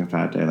 I'm having a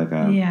fat day, like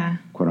a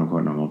quote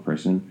unquote normal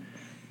person.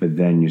 But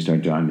then you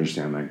start to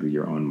understand like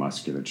your own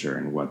musculature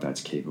and what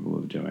that's capable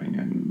of doing,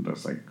 and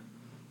that's like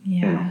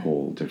in a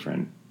whole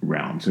different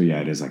realm. So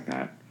it is like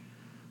that.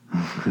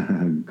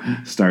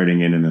 Starting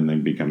in and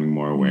then becoming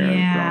more aware of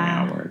growing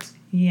outwards.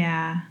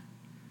 Yeah.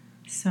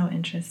 So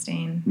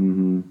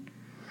interesting.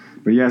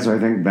 But so I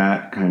think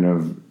that kind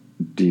of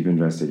deep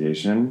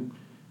investigation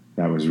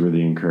that was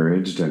really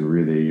encouraged and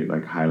really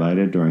like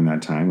highlighted during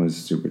that time was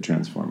super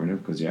transformative,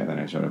 because then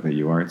I showed up at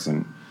UArts,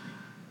 and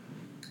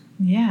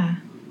I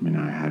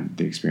had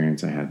the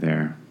experience I had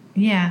there.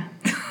 Yeah.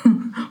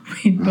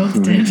 We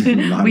both did.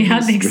 We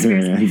had the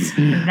experience.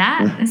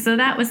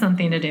 That was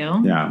something to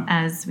do. Yeah.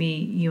 As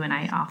you and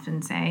I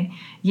often say.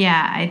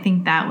 Yeah, I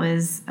think that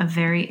was a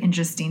very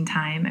interesting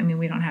time. I mean,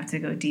 we don't have to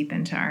go deep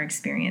into our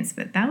experience,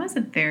 but that was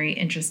a very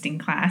interesting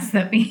class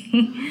that we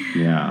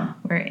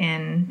were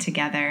in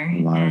together.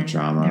 A lot of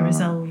drama. There was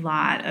a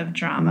lot of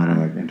drama. A lot of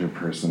like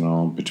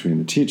interpersonal between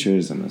the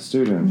teachers and the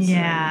students.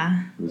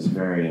 Yeah. It was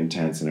very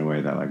intense in a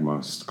way that like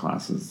most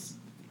classes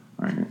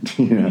aren't.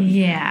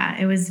 Yeah,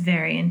 it was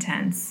very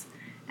intense.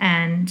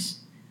 And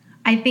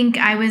I think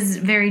I was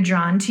very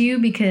drawn to you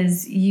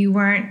because you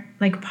weren't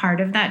like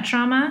part of that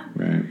drama.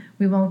 Right.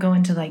 We won't go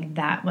into like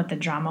that, what the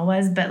drama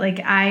was, but like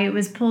I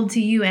was pulled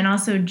to you, and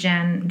also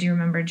Jen. Do you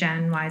remember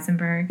Jen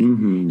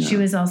Weisenberg? She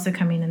was also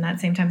coming in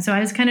that same time. So I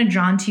was kind of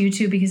drawn to you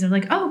too, because they're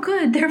like, oh,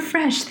 good, they're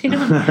fresh. They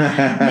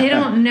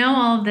don't know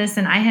all of this,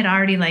 and I had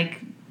already like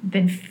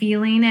been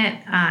feeling it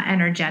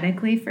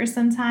energetically for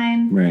some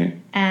time. Right.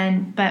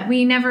 But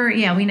we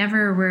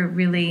never were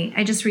really,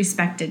 I just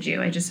respected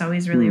you. I just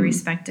always really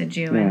respected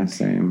you.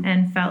 Same.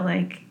 And felt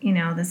like,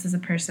 this is a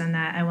person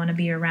that I want to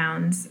be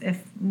around,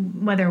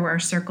 whether our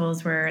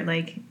circles were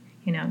like,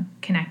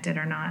 connected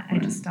or not.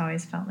 Right. I just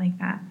always felt like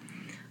that.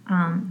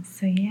 And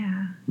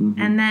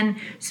then,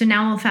 so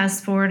now we'll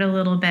fast forward a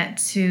little bit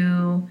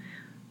to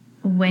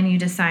when you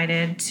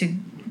decided to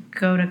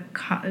go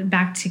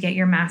back to get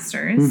your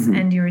master's,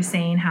 and you were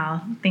saying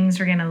how things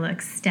were going to look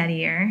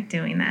steadier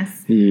doing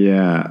this.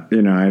 Yeah.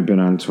 I'd been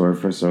on tour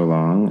for so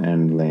long,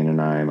 and Lane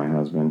and I, my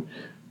husband,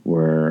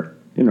 were,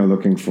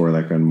 looking for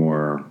like a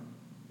more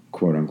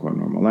quote unquote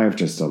normal life,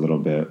 just a little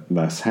bit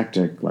less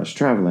hectic, less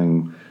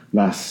traveling,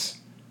 less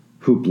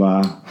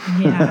hoopla.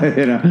 Yeah.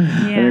 You know,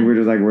 I Yeah. think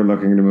we're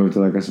looking to move to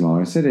like a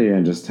smaller city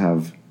and just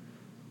have,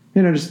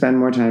 just spend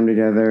more time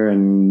together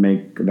and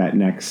make that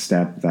next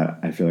step that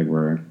I feel like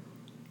we're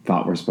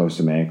supposed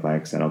to make,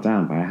 like settle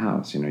down, buy a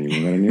house. You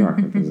move out of New York.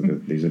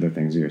 Like these are the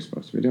things that you're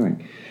supposed to be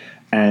doing.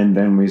 And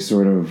then we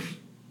sort of,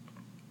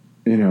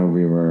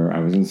 I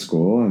was in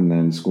school, and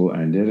then school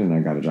ended, and I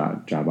got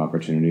a job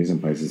opportunities in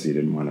places he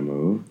didn't want to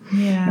move.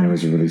 Yeah. And it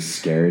was really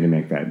scary to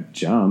make that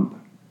jump.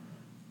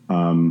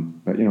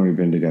 But, we've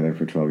been together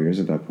for 12 years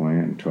at that point,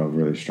 and 12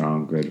 really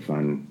strong, good,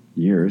 fun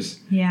years.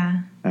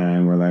 Yeah.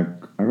 And we're like,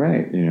 all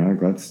right,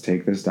 let's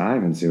take this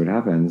dive and see what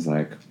happens.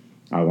 Like,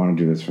 I want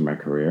to do this for my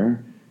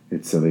career.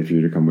 It's silly for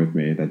you to come with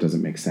me. That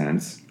doesn't make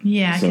sense.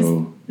 Yeah, because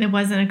so, it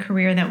wasn't a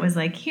career that was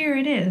like, here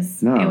it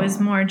is. No. It was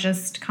more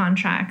just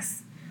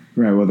contracts.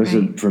 Right. Well, this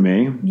is for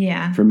me.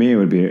 Yeah. For me,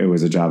 it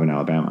was a job in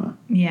Alabama.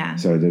 Yeah.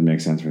 So it did make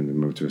sense for him to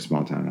move to a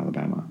small town in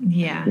Alabama.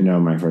 Yeah.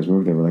 When I first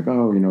moved, they were like,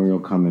 oh, you'll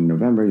come in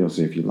November. You'll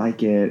see if you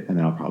like it. And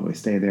then I'll probably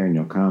stay there and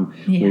you'll come.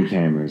 Yeah. We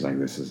came and it was like,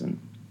 this isn't.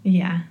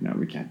 Yeah. No,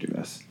 we can't do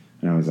this.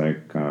 And I was like,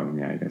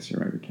 yeah, I guess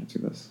you're right. We can't do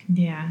this.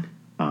 Yeah.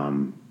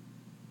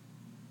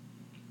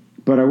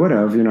 But I would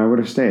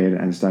have stayed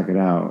and stuck it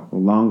out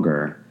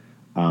longer.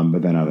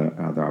 But then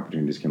other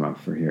opportunities came up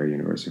for here,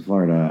 University of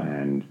Florida.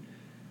 And,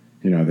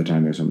 at the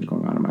time there's so much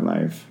going on in my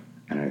life.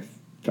 And I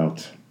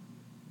felt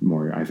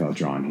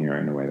drawn here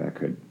in a way that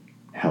could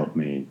help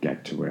me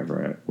get to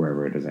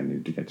wherever it is I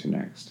needed to get to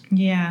next.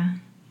 Yeah.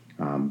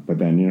 But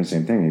then,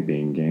 same thing,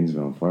 being in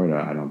Gainesville in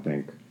Florida, I don't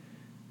think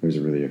there's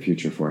really a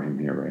future for him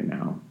here right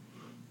now.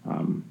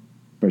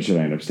 But should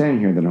I end up staying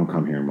here, then he'll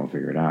come here and we'll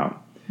figure it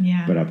out.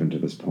 Yeah. But up until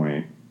this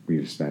point,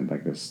 we've spent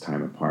like this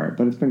time apart.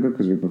 But it's been good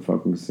because we've been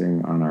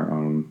focusing on our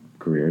own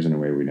careers in a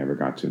way we never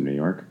got to in New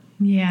York.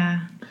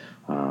 Yeah.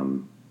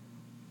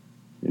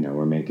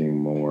 We're making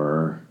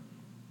more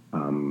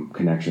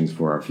connections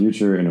for our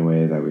future in a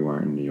way that we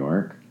weren't in New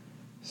York.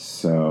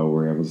 So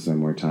we're able to spend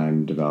more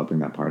time developing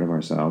that part of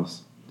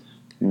ourselves.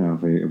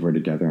 If we're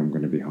together, I'm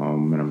going to be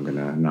home and I'm going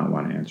to not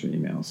want to answer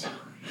emails,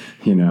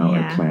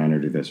 or plan or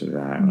do this or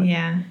that.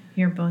 Yeah.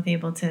 You're both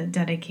able to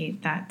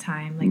dedicate that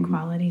time, like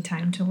quality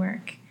time to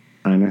work.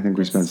 And I think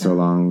we spent so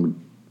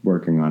long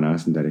working on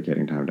us and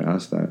dedicating time to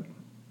us that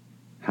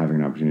having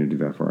an opportunity to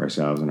do that for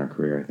ourselves and our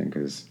career, I think,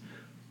 is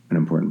an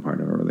important part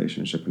of our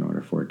relationship in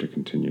order for it to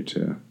continue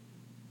to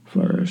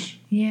flourish.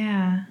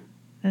 Yeah.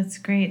 That's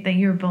great that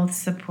you're both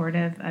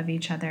supportive of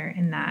each other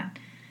in that.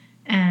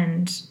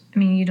 And I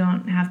mean, you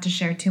don't have to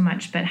share too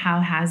much, but how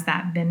has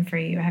that been for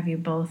you? Have you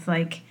both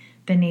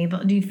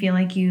do you feel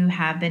like you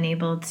have been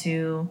able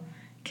to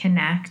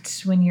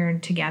connect when you're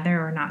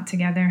together or not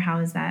together? How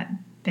has that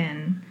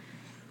been?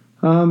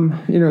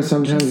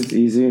 Sometimes it's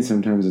easy and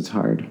sometimes it's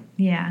hard.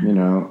 Yeah.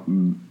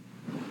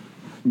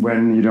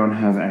 When you don't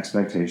have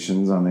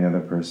expectations on the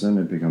other person,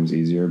 it becomes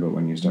easier. But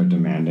when you start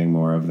demanding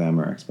more of them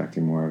or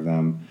expecting more of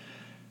them,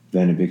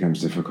 then it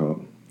becomes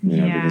difficult,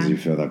 because you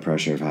feel that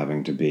pressure of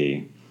having to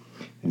be,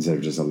 instead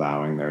of just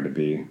allowing there to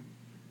be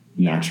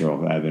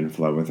natural ebb and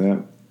flow with it.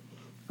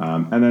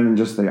 And then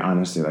just the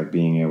honesty, like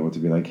being able to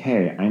be like,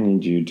 hey, I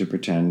need you to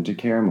pretend to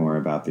care more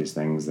about these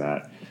things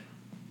that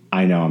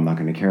I know I'm not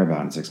going to care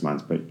about in 6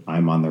 months, but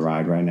I'm on the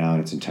ride right now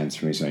and it's intense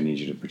for me, so I need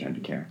you to pretend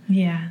to care.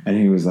 Yeah. And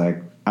he was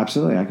like,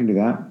 absolutely, I can do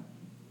that.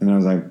 And I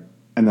was like,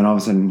 and then all of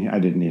a sudden I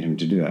didn't need him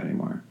to do that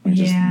anymore.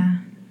 Just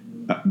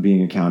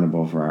being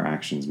accountable for our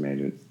actions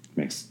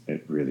makes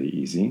it really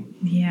easy.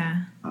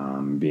 Yeah.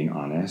 Being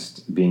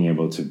honest, being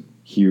able to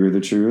hear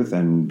the truth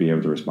and be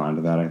able to respond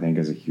to that, I think,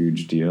 is a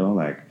huge deal.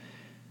 Like,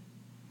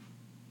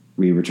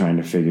 we were trying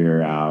to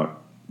figure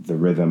out the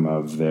rhythm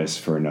of this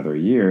for another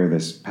year,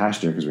 this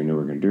past year, because we knew we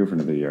were going to do it for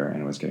another year,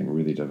 and it was getting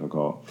really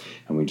difficult.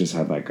 And we just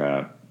had like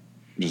a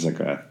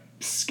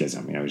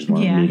schism, we just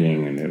weren't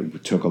meeting, and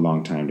it took a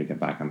long time to get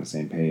back on the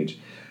same page.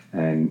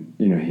 And,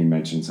 he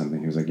mentioned something.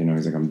 He was like, you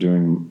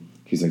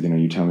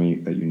tell me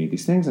that you need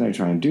these things and I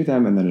try and do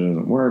them and then it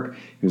doesn't work.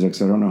 He was like,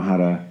 so I don't know how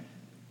to.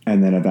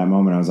 And then at that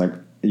moment I was like,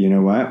 you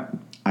know what?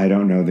 I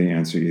don't know the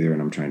answer either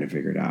and I'm trying to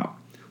figure it out.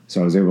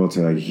 So I was able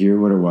to hear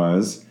what it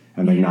was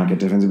and not get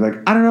defensive and be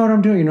like, I don't know what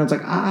I'm doing. It's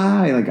like,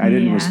 I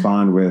didn't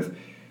respond with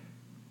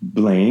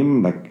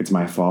blame, like it's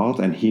my fault,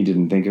 and he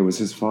didn't think it was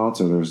his fault.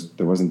 So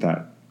there wasn't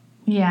that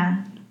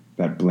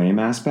blame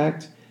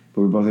aspect.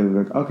 But we both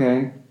were like,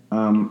 okay,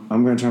 I'm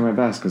going to try my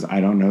best because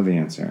I don't know the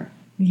answer.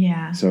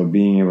 Yeah. So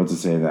being able to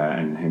say that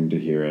and him to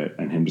hear it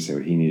and him to say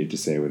what he needed to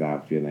say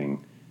without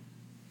feeling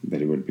that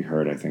he would be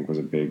heard, I think was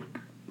a big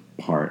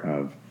part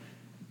of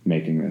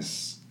making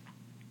this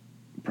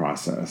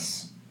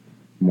process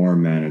more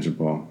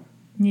manageable.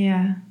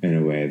 Yeah. In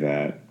a way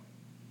that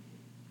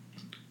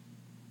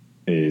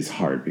is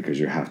hard because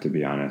you have to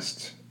be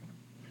honest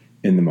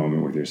in the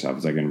moment with yourself.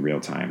 It's like in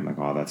real time, like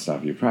all that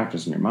stuff you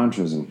practice and your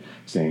mantras and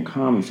staying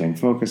calm and staying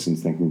focused and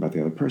thinking about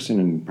the other person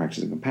and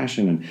practicing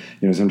compassion.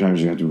 And,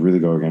 sometimes you have to really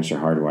go against your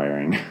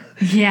hardwiring.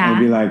 Yeah. And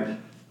be like,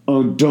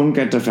 oh, don't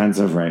get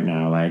defensive right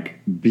now. Like,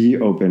 be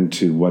open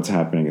to what's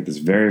happening at this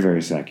very,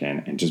 very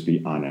second and just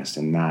be honest.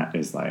 And that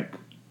is like,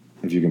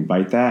 if you can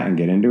bite that and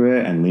get into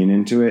it and lean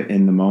into it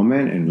in the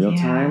moment, in real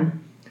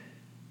time,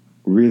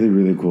 really,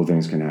 really cool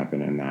things can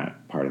happen in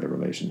that part of the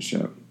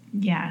relationship.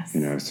 Yes.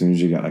 You know, as soon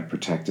as you get like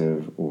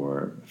protective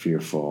or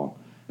fearful,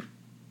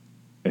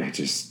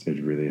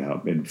 it really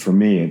helped. For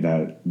me,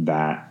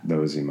 that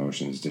those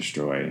emotions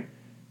destroy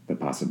the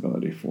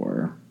possibility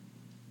for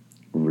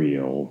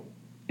real,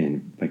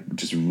 in like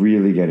just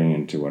really getting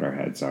into what our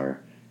heads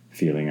are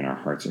feeling and our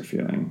hearts are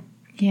feeling.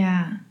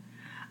 Yeah.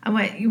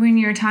 When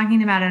you're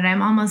talking about it,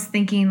 I'm almost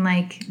thinking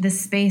like the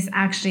space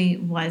actually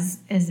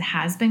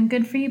has been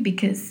good for you,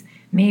 because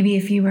maybe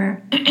if you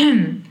were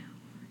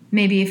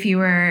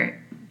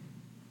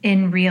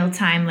in real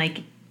time,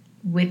 like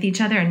with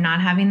each other and not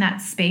having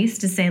that space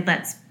to say,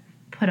 let's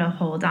put a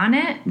hold on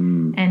it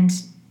and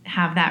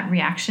have that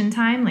reaction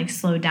time, like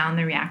slow down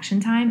the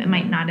reaction time, it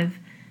might not have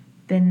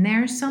been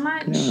there so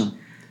much. Yeah.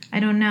 I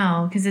don't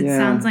know, because it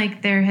sounds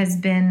like there has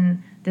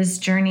been this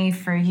journey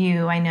for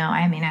you. I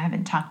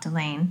haven't talked to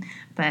Lane,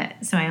 but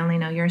so I only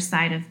know your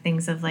side of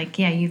things of like,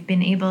 you've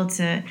been able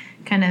to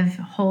kind of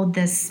hold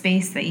this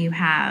space that you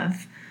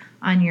have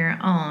on your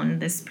own,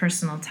 this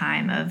personal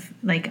time of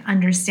like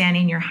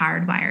understanding your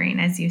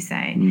hardwiring, as you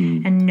say,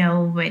 and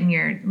know when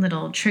your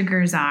little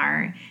triggers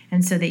are.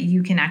 And so that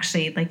you can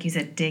actually, like you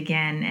said, dig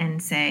in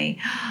and say,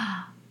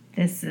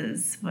 this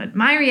is what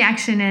my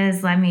reaction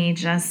is. Let me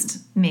just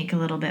make a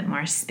little bit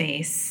more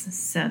space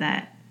so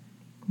that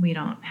we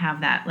don't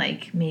have that,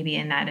 like maybe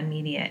in that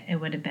immediate, it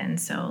would have been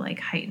so like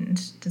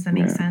heightened. Does that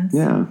make sense?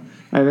 Yeah.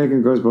 I think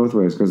it goes both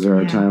ways, because there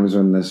are times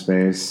when the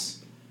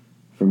space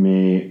for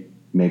me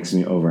makes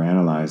me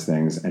overanalyze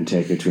things and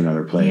take it to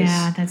another place.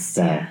 Yeah, that's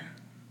I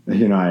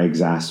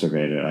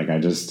exacerbate it. Like I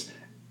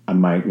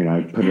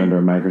put it under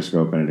a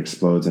microscope and it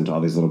explodes into all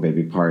these little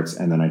baby parts,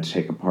 and then I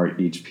take apart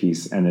each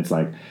piece, and it's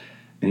like,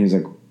 and he's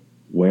like,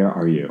 where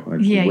are you? Like, where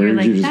you're did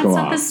like, you just that's go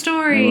not off? the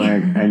story.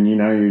 And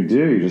you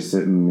do. You just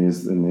sit in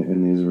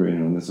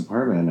this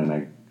apartment, and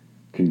I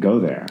can go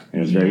there.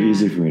 And it's very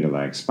easy for me to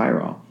like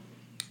spiral.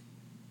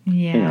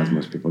 Yeah. As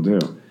most people do.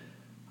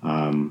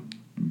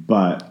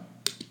 But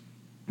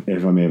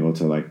if I'm able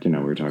to, like, we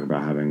were talking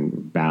about having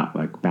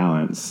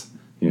balance,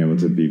 being able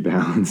to be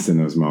balanced in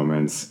those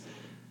moments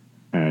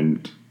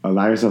and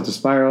allow yourself to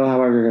spiral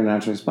however you're going to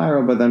naturally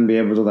spiral, but then be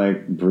able to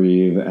like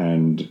breathe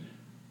and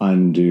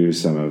undo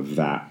some of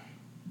that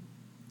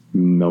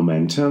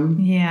momentum.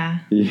 Yeah.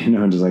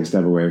 Just like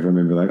step away from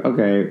it and be like,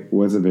 okay,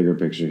 what's the bigger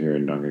picture here,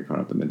 and don't get caught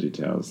up in the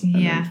details. And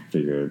then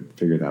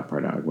figure that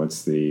part out.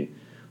 What's the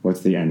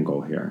end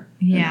goal here?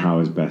 Yeah. And how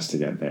is best to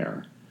get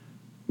there?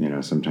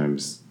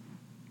 Sometimes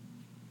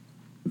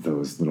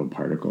those little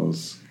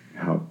particles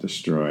help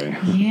destroy.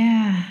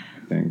 Yeah.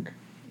 I think.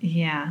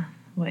 Yeah.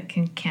 What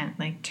can't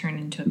like turn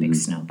into a big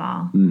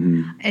snowball.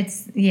 Mm-hmm.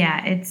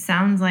 It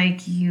sounds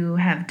like you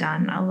have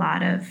done a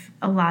lot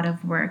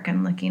of work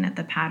and looking at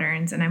the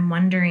patterns, and I'm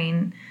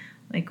wondering,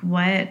 like,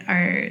 what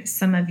are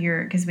some of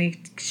your, because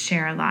we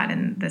share a lot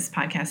in this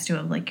podcast too,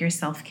 of like your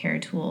self-care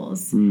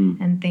tools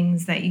and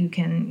things that you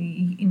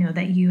can,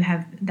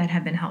 that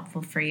have been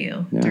helpful for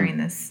you during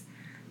this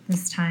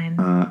time.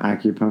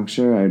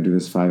 Acupuncture. I do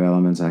this 5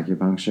 elements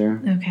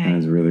acupuncture. Okay. And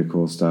it's really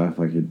cool stuff.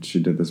 Like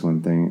she did this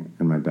one thing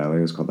in my belly.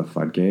 It was called the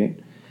floodgate.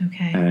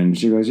 Okay. And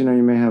she goes, you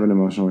may have an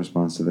emotional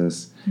response to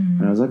this.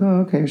 And I was like,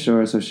 oh, okay,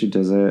 sure. So she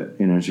does it.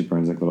 She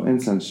burns like little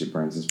incense. She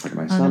burns this part of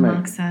my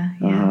stomach. The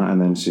moxa,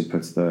 And then she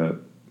puts the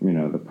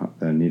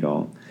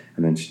needle,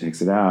 and then she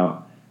takes it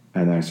out.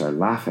 And then I started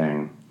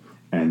laughing,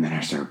 and then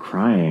I started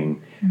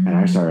crying, and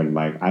I started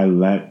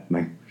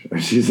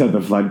she said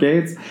the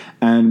floodgates,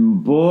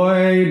 and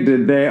boy,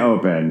 did they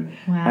open.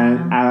 Wow.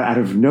 And out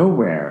of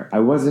nowhere, I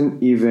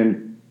wasn't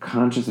even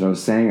conscious that I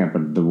was saying it,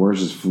 but the words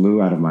just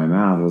flew out of my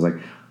mouth. I was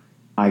like,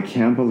 I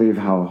can't believe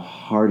how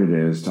hard it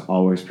is to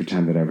always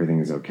pretend that everything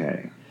is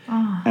okay.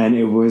 Oh. And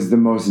it was the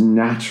most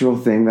natural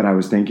thing that I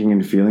was thinking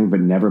and feeling, but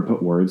never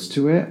put words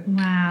to it.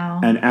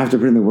 Wow. And after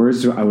putting the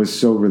words to it, I was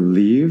so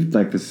relieved.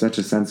 Like, such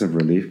a sense of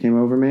relief came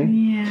over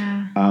me. Yeah.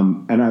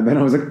 Then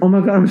I was like, oh my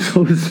God, I'm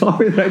so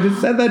sorry that I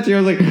just said that to you.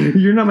 I was like,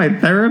 you're not my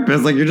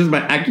therapist. Like, you're just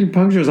my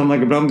acupuncturist. I'm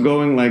like, but I'm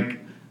going like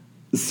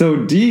so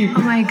deep.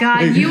 Oh my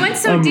God. You went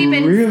so deep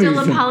and really still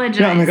apologized.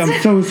 Yeah, I'm like,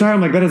 I'm so sorry.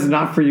 I'm like, that is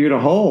not for you to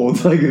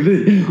hold. Like,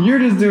 you're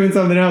just doing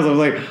something else. I was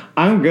like,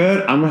 I'm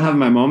good. I'm having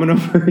my moment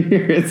over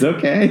here. It's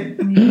okay.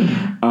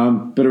 Yeah.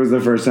 But it was the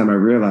first time I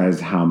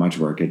realized how much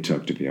work it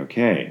took to be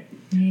okay.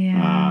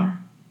 Yeah.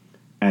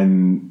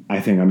 And I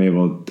think I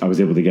was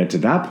able to get to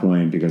that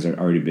point because I'd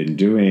already been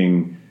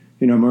doing,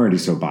 I'm already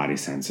so body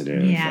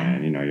sensitive. Yeah.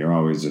 And, you're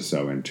always just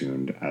so in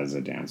tuned as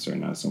a dancer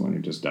and as someone who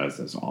just does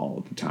this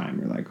all the time.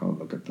 You're like, oh,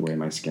 look at the way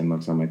my skin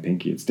looks on my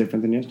pinky. It's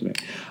different than yesterday.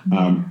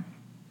 Yeah.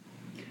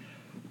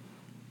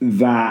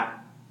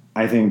 That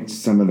I think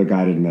some of the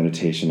guided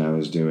meditation I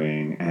was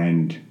doing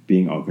and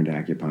being open to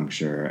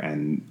acupuncture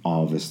and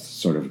all this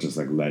sort of just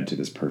like led to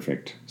this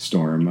perfect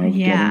storm of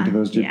getting to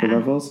those deeper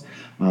levels.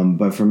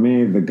 But for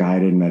me, the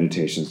guided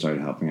meditation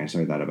started helping. I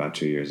started that about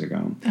 2 years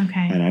ago.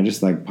 Okay. And I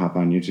just like pop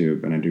on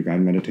YouTube and I do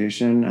guided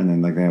meditation, and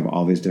then like they have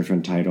all these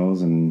different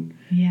titles and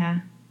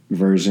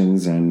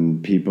versions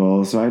and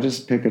people. So I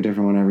just pick a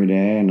different one every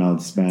day, and I'll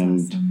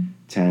spend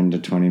 10 to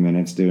 20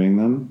 minutes doing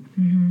them.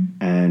 Mm-hmm.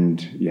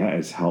 And yeah,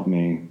 it's helped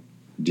me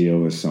deal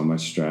with so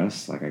much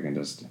stress. Like I can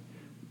just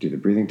do the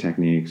breathing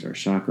techniques or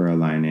chakra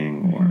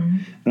aligning, or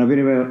and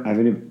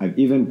I've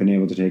even been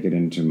able to take it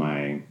into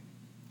my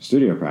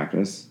studio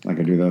practice. Like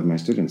I do that with my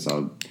students.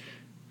 I'll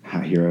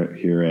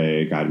hear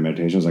a guided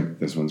meditation. I was like,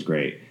 this one's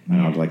great,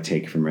 and I'll like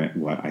take from it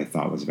what I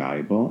thought was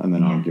valuable, and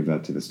then I'll give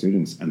that to the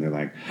students, and they're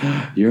like,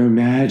 "You're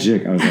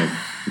magic." I was like,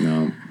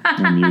 "No,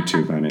 I'm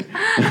YouTube, honey.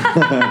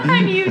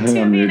 I'm YouTube.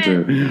 I'm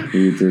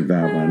YouTube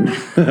that one."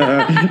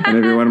 And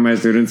if you're one of my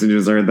students and you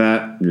just heard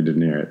that, you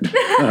didn't hear it.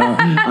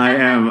 I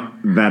am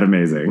that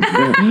amazing.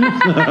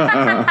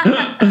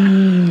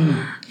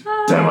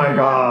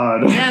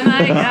 Demigod.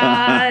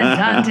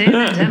 Dante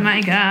the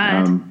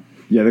demigod.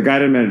 Yeah, the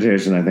guided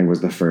meditation I think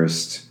was the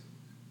first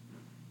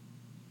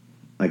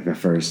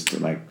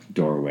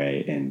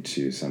doorway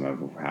into some of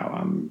how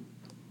I'm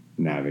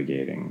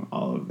navigating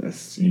all of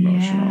this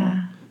emotional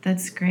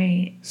that's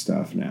great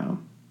stuff now.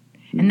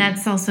 And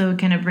that's also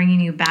kind of bringing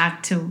you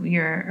back to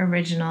your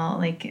original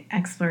like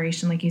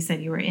exploration. Like you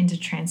said, you were into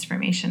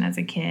transformation as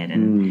a kid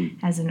and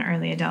as an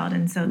early adult,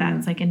 and so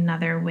that's like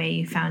another way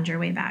you found your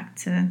way back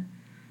to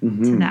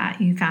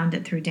that. You found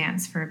it through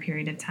dance for a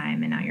period of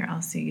time, and now you're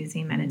also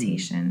using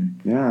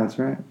meditation. Yeah, that's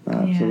right.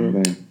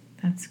 Absolutely.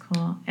 That's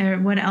cool.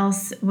 What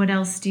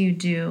else do you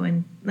do?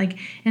 And like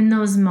in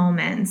those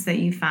moments that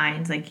you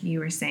find, like you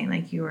were saying,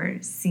 like you were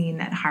seeing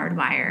that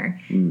hardwire,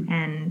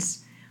 and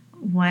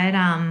what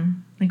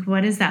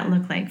does that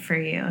look like for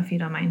you, if you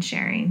don't mind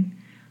sharing?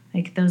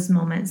 Like those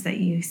moments that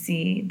you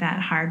see that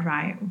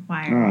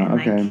hardwire.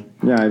 Okay.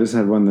 I just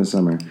had one this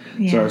summer.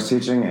 Yeah. So I was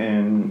teaching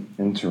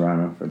in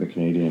Toronto for the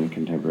Canadian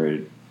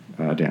Contemporary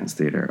Dance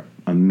Theatre.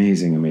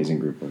 Amazing, amazing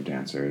group of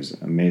dancers.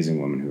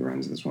 Amazing woman who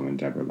runs this woman,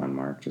 Deborah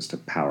Lundmark, just a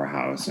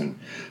powerhouse. And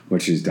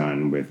what she's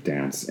done with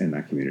dance in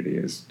that community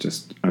is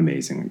just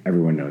amazing.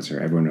 Everyone knows her.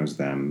 Everyone knows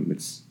them.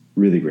 It's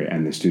really great.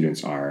 And the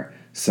students are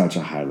such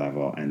a high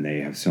level, and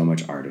they have so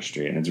much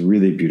artistry. And it's a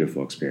really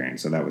beautiful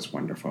experience. So that was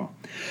wonderful.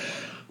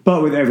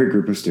 But with every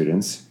group of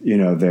students,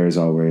 there's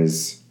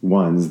always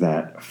ones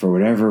that, for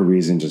whatever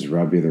reason, just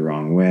rub you the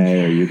wrong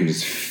way, or you can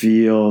just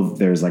feel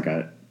there's like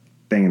a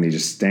thing and they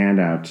just stand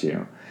out to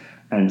you.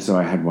 And so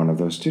I had one of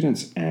those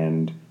students,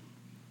 and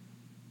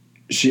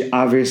she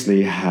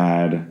obviously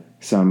had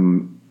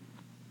some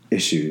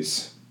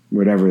issues,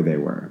 whatever they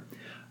were,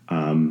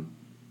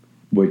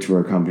 which were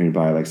accompanied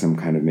by like some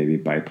kind of maybe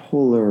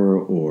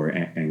bipolar or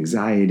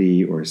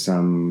anxiety or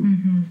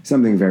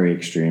something very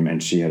extreme,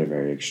 and she had a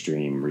very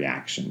extreme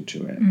reaction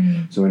to it.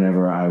 So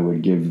whenever I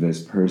would give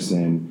this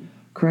person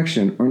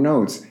correction or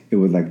notes, it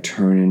would like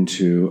turn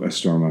into a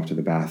storm up to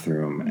the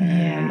bathroom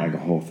and like a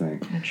whole thing.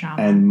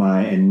 And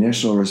my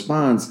initial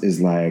response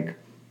is like,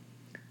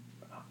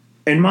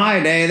 in my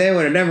day, they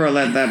would have never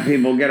let that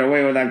people get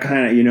away with that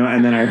kind of,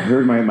 and then I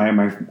heard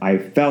I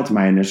felt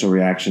my initial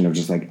reaction of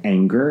just like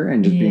anger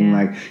and just being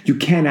like, you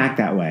can't act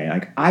that way.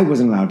 Like I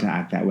wasn't allowed to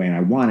act that way, and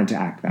I wanted to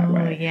act that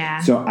way. Yeah.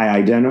 So I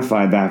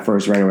identified that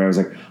first right away. I was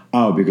like,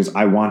 oh, because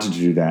I wanted to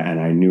do that and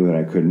I knew that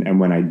I couldn't. And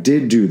when I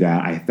did do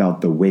that, I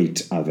felt the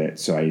weight of it.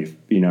 So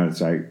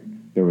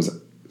there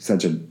was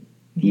such a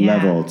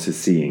level to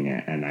seeing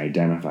it, and I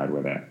identified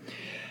with it.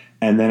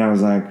 And then I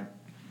was like,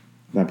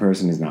 that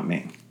person is not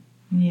me.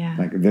 Yeah.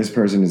 Like this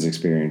person is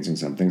experiencing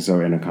something. So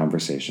in a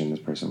conversation, this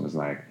person was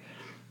like,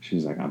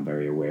 she's like, I'm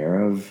very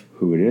aware of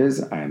who it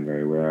is. I am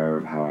very aware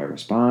of how I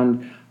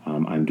respond.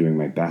 I'm doing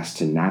my best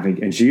to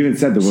navigate. And she even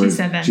said the word.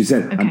 She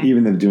said, okay. I'm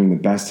even doing the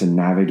best to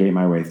navigate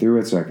my way through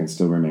it so I can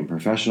still remain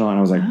professional. And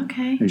I was like,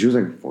 okay. And she was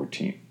like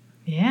 14.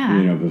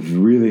 Yeah. But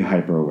really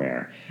hyper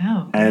aware.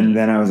 Oh. Great. And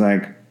then I was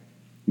like,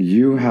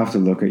 you have to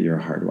look at your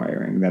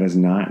hardwiring.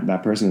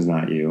 That person is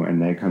not you.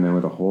 And they come in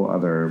with a whole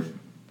other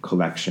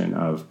collection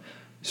of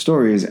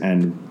stories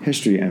and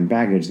history and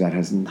baggage that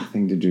has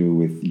nothing to do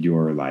with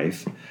your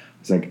life.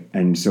 It's like,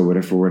 and so what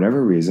if for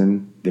whatever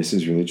reason, this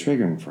is really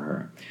triggering for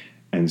her.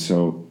 And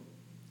so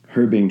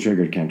her being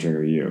triggered can't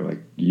trigger you.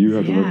 Like you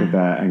have to look at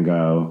that and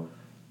go,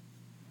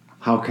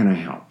 how can I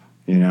help?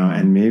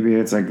 And maybe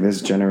it's like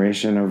this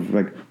generation of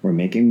like, we're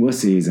making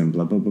wussies and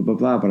blah, blah, blah, blah,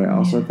 blah. But I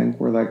also think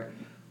we're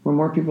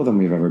more people than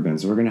we've ever been.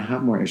 So we're going to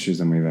have more issues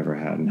than we've ever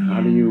had. And how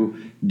do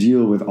you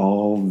deal with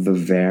all the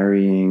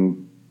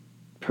varying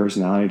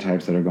personality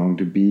types that are going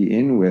to be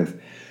in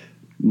with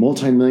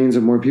multi-millions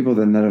of more people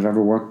than that have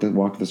ever walked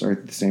this earth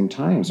at the same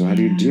time? So how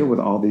do you deal with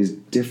all these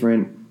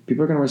different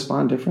people? Are going to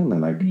respond differently,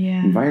 like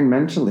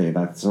environmentally,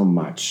 that's so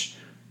much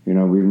You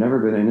know, we've never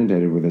been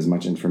inundated with as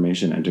much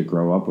information, and to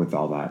grow up with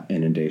all that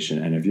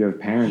inundation. And if you have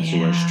parents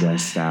who are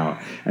stressed out,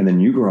 and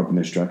then you grow up in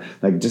their stress,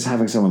 like just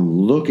having someone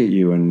look at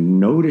you and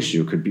notice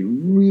you could be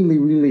really,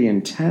 really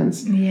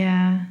intense.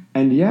 Yeah.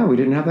 And yeah, we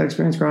didn't have that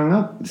experience growing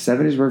up. The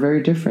 70s were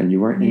very different. You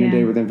weren't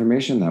inundated with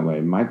information that way.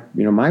 My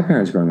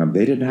parents growing up,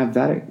 they didn't have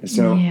that.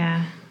 So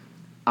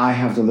I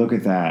have to look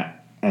at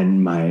that,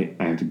 and I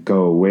have to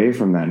go away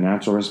from that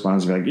natural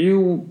response. Be like,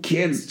 you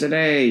kids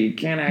today, you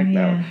can't act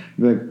out.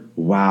 Be like,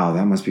 wow,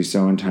 that must be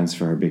so intense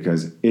for her,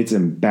 because it's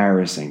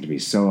embarrassing to be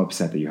so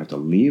upset that you have to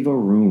leave a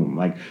room.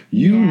 Like,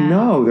 you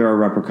know there are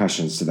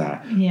repercussions to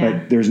that,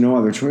 but there's no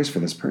other choice for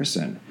this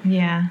person.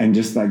 Yeah. And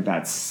just like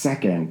that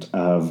second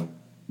of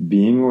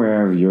being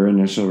aware of your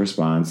initial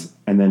response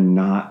and then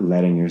not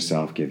letting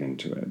yourself give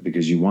into it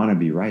because you want to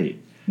be right.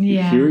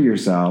 You hear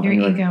yourself. Your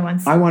and ego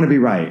wants. I want to be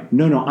right.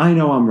 No, I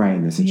know I'm right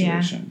in this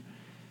situation.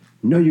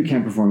 No, you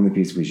can't perform the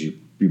piece because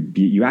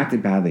you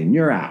acted badly and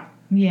you're out.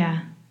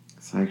 Yeah.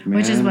 It's like, man.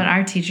 Which is what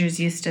our teachers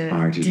used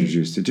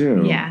to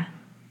do. Yeah.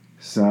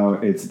 So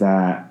it's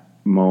that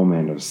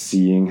moment of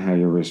seeing how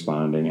you're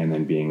responding and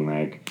then being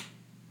like,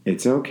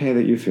 it's okay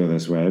that you feel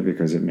this way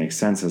because it makes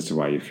sense as to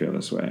why you feel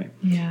this way.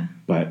 Yeah.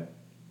 But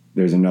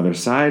there's another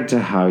side to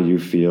how you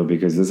feel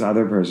because this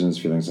other person is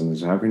feeling something.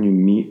 So how can you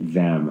meet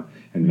them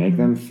and make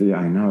them feel,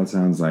 I know it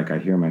sounds like I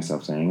hear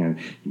myself saying, and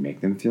you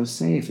make them feel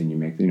safe and you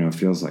make, it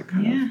feels like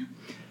kind of,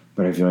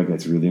 but I feel like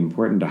it's really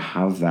important to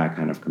have that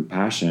kind of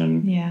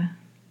compassion. Yeah.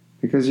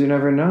 Because you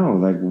never know,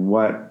 like,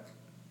 what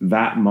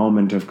that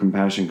moment of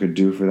compassion could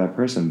do for that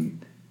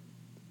person.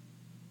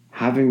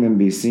 Having them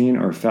be seen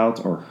or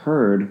felt or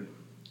heard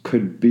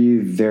could be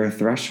their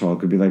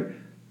threshold. Could be like,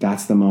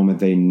 that's the moment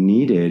they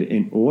needed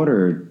in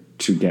order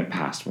to get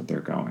past what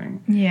they're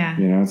going. Yeah.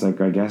 It's like,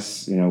 I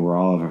guess, we're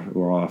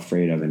all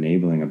afraid of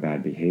enabling a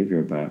bad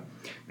behavior, but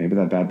maybe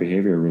that bad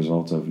behavior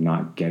results of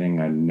not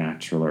getting a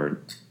natural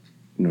or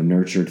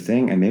nurtured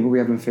thing, and maybe we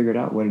haven't figured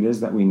out what it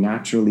is that we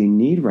naturally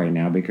need right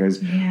now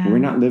because we're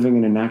not living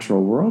in a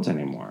natural world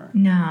anymore.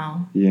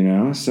 No.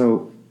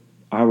 So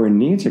our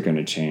needs are going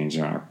to change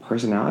and our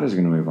personality is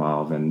going to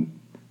evolve, and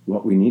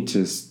what we need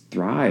to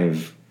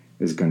thrive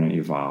is going to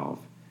evolve.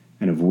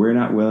 And if we're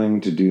not willing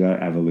to do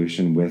that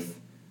evolution with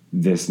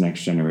this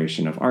next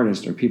generation of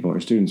artists or people or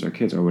students or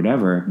kids or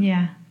whatever,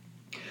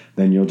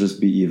 then you'll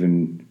just be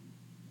even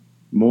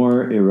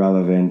more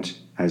irrelevant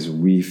as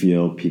we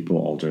feel people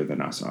older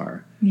than us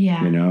are.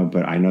 Yeah.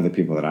 But I know the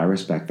people that I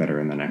respect that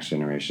are in the next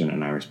generation,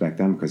 and I respect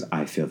them because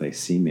I feel they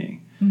see me.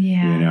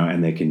 Yeah.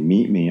 And they can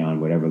meet me on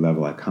whatever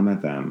level I come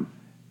at them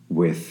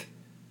with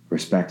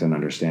respect and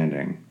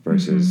understanding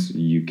versus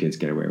you kids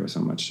get away with so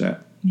much shit.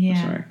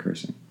 Yeah. Sorry,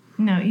 cursing.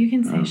 No, you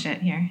can say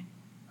shit here.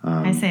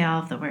 I say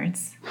all of the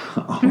words.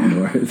 All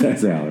the words. I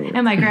say all the words.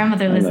 And my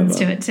grandmother listens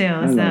to it too.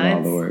 I love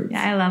all the words.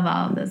 Yeah, I love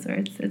all of those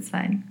words. It's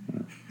fine.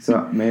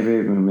 So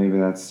maybe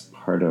that's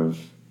part of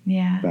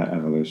that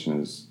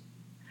evolution is.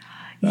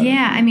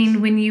 I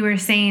mean, when you were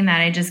saying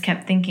that, I just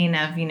kept thinking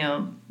of,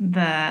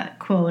 the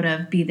quote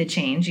of be the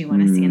change you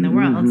want to see in the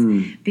world.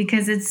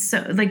 Because it's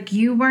so, like,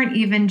 you weren't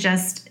even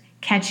just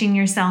catching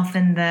yourself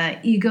in the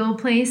ego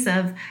place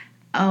of,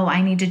 oh,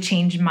 I need to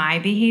change my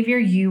behavior.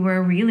 You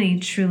were really,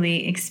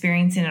 truly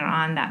experiencing it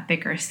on that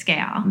bigger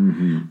scale,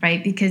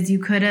 right? Because you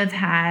could have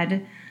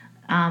had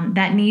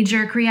that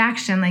knee-jerk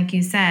reaction, like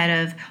you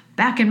said, of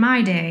back in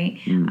my day,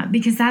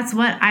 because that's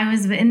what I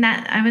was in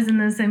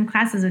the same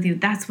classes with you.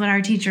 That's what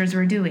our teachers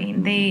were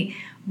doing. They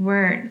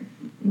were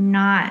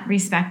not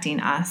respecting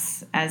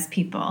us as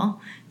people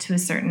to a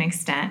certain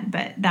extent,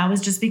 but that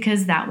was just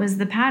because that was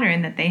the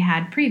pattern that they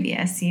had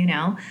previous,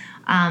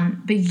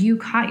 but you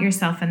caught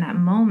yourself in that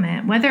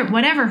moment,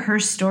 whatever her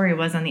story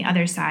was on the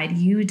other side,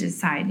 you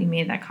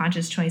made that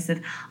conscious choice of,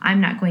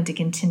 I'm not going to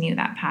continue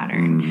that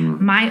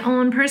pattern. My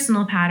own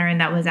personal pattern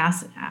that was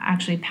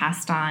actually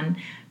passed on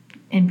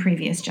in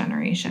previous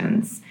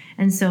generations.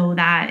 And so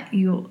that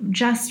you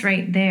just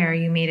right there,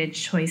 you made a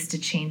choice to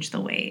change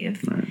the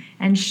wave. Right.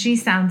 And she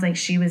sounds like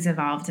she was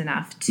evolved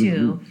enough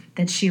too,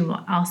 that she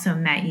also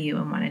met you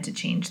and wanted to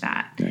change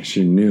that. Yeah,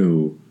 she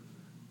knew.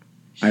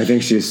 I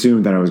think she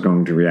assumed that I was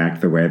going to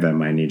react the way that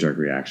my knee-jerk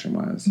reaction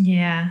was.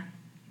 Yeah.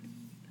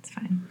 That's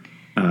fine.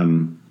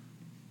 And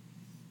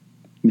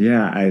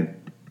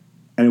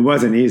it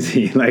wasn't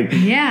easy.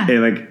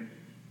 There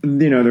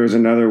was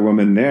another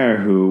woman there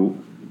who,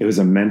 it was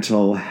a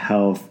mental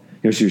health,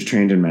 she was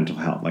trained in mental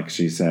health. Like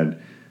she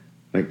said,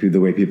 like the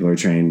way people are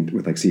trained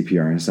with like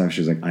CPR and stuff,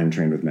 she was like, I'm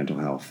trained with mental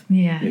health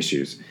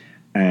issues.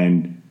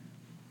 And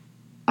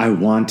I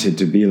wanted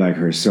to be like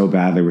her so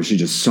badly, where she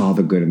just saw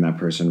the good in that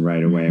person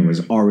right away and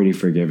was already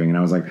forgiving. And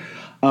I was like,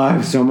 I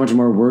have so much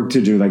more work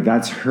to do. Like,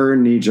 that's her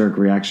knee-jerk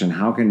reaction.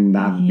 How can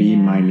that be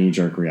my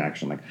knee-jerk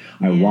reaction? Like,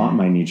 I want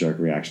my knee-jerk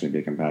reaction to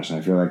be compassion.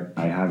 I feel like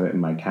I have it in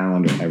my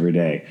calendar every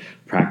day.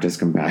 Practice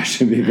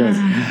compassion, because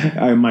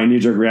my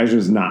knee-jerk reaction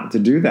is not to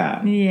do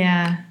that.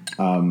 Yeah.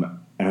 And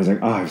I was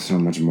like, I have so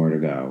much more to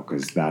go,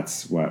 because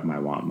that's what I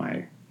want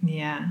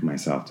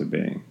myself to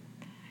be.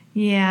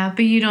 Yeah,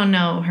 but you don't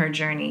know her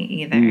journey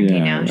either,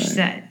 Yeah,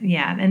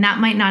 right. And that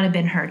might not have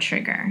been her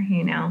trigger,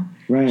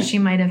 Right. She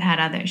might have had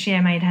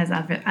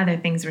other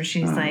things where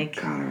she's like,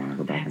 God, I want to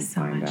go back and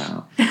so find much.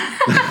 out.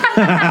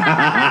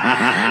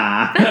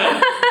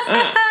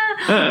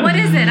 What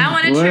is it? I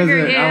want to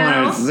trigger you.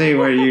 I want to see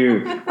where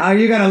you... Oh,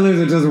 you got to lose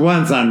it just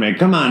once on me.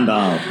 Come on,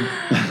 doll.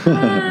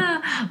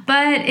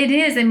 But it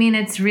is. I mean,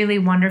 it's really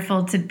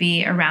wonderful to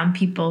be around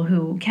people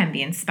who can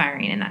be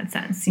inspiring in that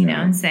sense, you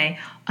know, and say,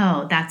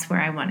 "Oh, that's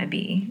where I want to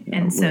be." Yeah,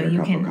 and so we had you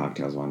a couple can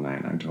cocktails one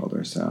night, and I told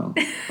her so.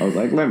 I was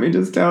like, "Let me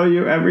just tell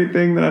you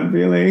everything that I'm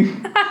feeling."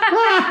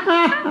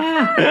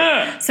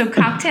 So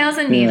cocktails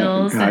and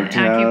needles,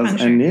 cocktails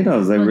acupuncture. and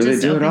needles. They really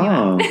do it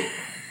all.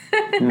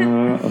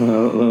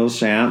 Little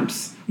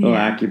champs, little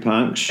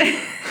acupuncture.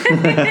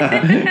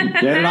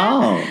 Get it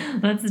all.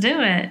 Let's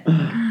do it.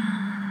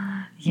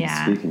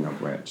 Yeah. Speaking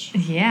of which, should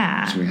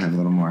we have a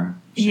little more?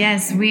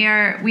 Yes, we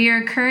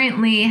are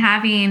currently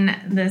having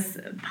this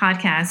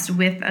podcast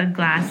with a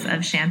glass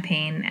of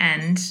champagne,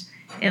 and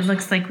it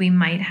looks like we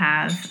might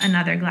have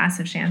another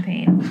glass of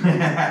champagne,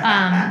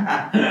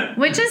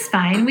 which is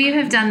fine. We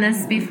have done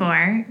this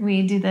before.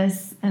 We do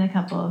this in a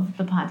couple of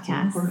the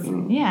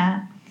podcasts.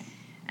 Yeah,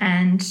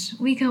 and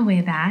we go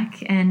way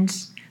back, and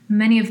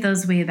many of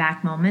those way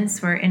back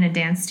moments were in a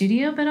dance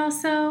studio, but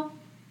also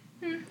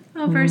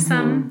over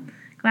some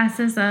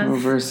glasses of...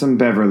 Over some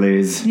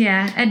Beverleys.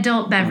 Yeah,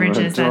 adult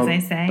beverages, as I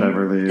say.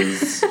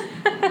 Beverleys.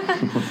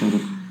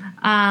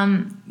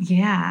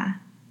 Yeah.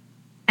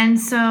 And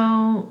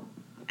so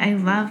I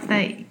love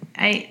that...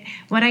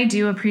 What I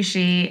do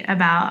appreciate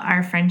about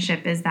our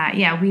friendship is that,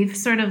 we've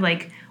sort of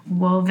like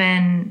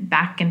woven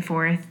back and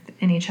forth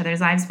in each other's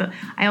lives, but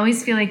I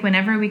always feel like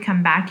whenever we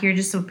come back, you're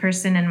just a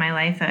person in my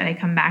life that I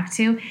come back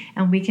to,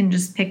 and we can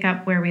just pick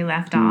up where we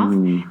left off.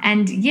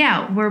 And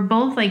we're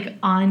both like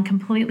on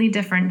completely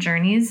different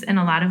journeys in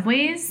a lot of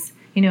ways,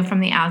 from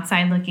the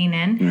outside looking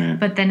in. Right.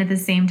 But then at the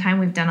same time,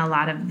 we've done a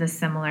lot of the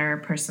similar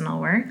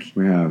personal work.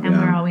 We have, and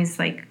we're always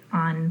like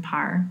on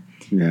par.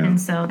 Yeah. And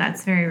so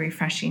that's very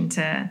refreshing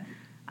to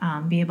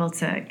be able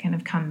to kind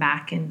of come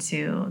back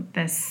into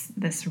this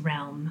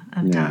realm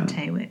of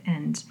Dante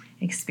and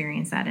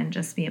experience that and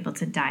just be able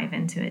to dive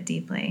into it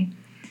deeply.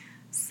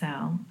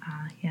 So,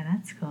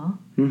 that's cool.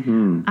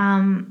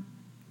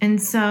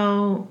 And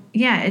so,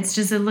 it's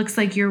just, it looks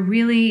like you're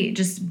really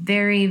just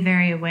very,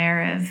 very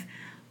aware of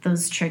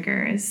those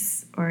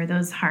triggers or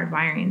those hard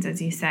wirings,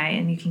 as you say,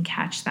 and you can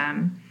catch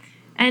them.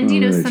 And, I'm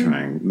really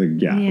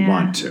trying.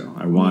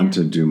 I want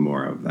to do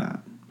more of that.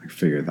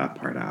 Figure that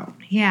part out.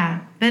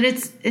 Yeah, but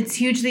it's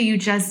huge that you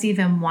just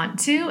even want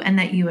to and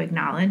that you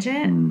acknowledge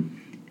it.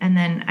 And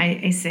then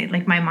I say,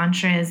 like, my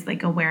mantra is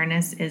like,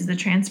 awareness is the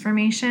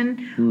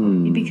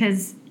transformation.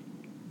 Because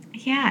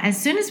as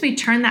soon as we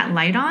turn that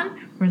light on,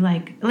 we're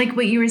like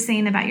what you were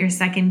saying about your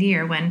second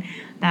year when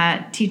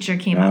that teacher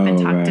came up and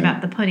talked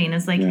about the pudding.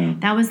 It's like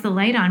that was the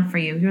light on for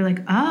you. You're like,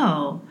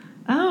 oh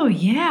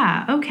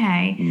yeah,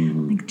 okay.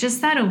 Like,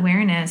 just that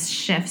awareness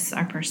shifts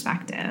our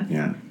perspective.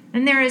 Yeah.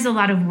 And there is a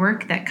lot of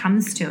work that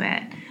comes to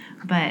it,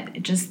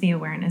 but just the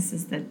awareness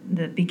is the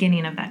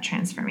beginning of that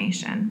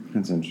transformation.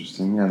 That's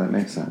interesting. Yeah, that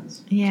makes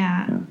sense.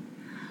 Yeah.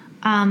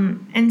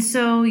 And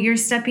so you're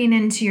stepping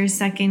into your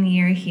second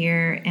year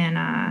here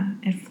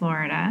in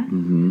Florida.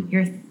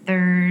 Your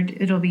third,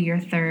 it'll be your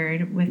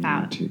third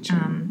without teaching.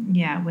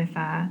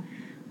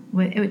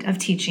 Of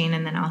teaching,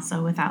 and then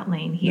also without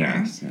Lane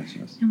here. Yes.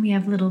 And we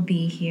have little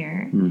B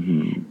here.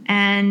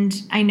 And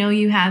I know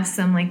you have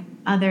some like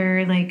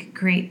other like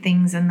great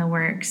things in the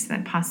works,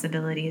 that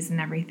possibilities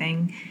and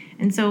everything.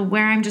 And so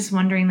where I'm just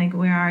wondering, like,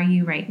 where are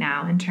you right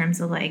now in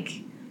terms of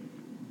like,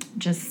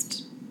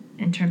 just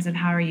in terms of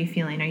how are you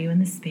feeling? Are you in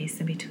the space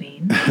in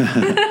between?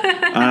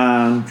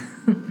 I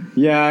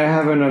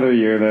have another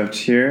year left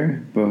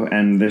here,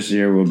 and this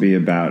year will be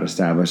about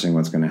establishing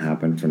what's going to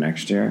happen for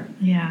next year.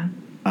 Yeah.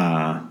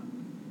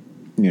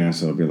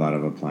 So it'll be a lot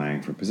of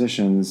applying for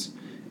positions.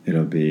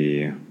 It'll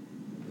be a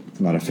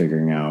lot of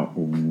figuring out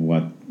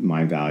what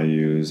my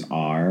values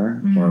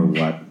are or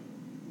what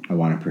I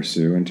want to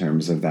pursue in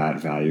terms of that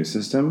value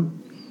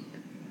system.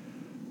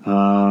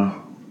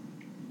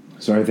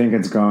 So I think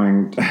it's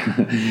going...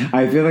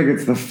 I feel like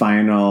it's the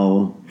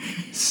final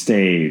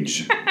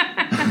stage.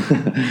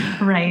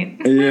 Right.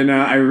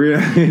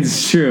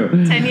 It's true.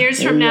 10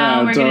 years from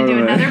now, we're going to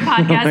do another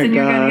podcast, and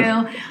you're going to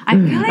go,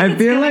 I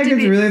feel like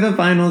it's really the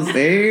final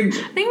stage.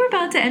 I think we're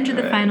about to enter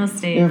the final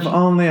stage. If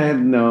only I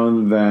had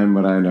known then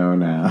what I know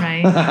now.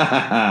 Right.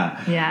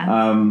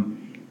 Yeah.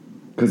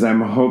 Because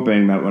I'm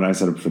hoping that what I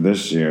set up for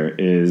this year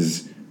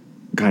is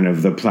kind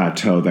of the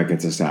plateau that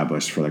gets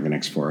established for like the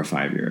next 4 or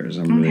 5 years.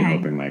 I'm really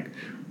hoping like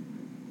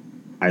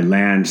I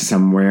land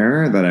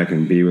somewhere that I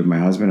can be with my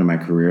husband, and my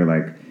career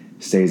like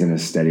stays in a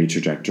steady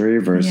trajectory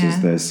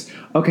versus this,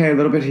 okay, a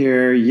little bit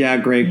here,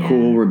 great,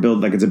 cool, we're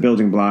build like it's a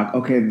building block,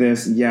 okay,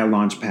 this,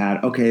 launch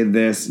pad, okay,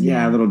 this,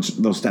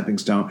 little stepping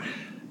stone.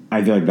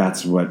 I feel like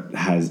that's what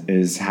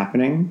is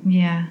happening.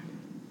 Yeah.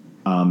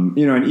 And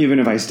even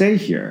if I stay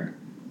here,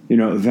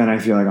 then I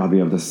feel like I'll be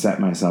able to set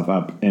myself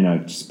up in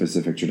a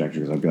specific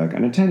trajectory, because I'll be like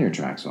on a tenure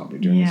track, so I'll be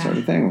doing this sort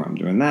of thing where I'm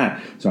doing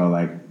that. So I'll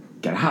like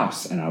get a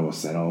house and I will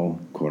settle,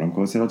 quote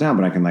unquote, settle down,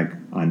 but I can like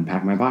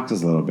unpack my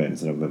boxes a little bit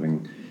instead of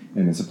living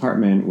in this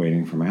apartment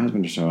waiting for my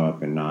husband to show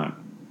up and not.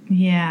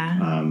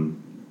 Yeah.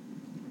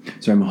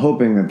 So I'm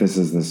hoping that this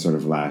is this sort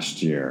of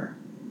last year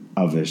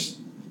of this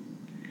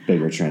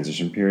bigger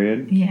transition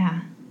period.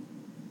 Yeah.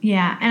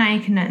 Yeah, and I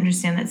can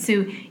understand that.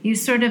 So you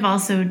sort of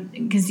also,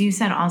 because you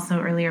said also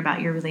earlier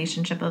about your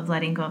relationship of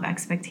letting go of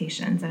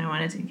expectations, and I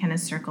wanted to kind of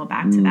circle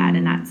back to that,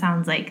 and that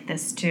sounds like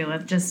this too,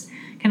 of just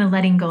kind of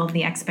letting go of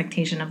the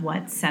expectation of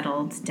what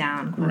settled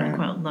down, quote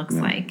unquote, looks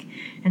like.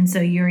 And so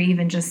you're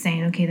even just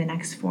saying, okay, the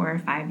next 4 or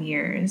 5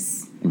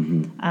 years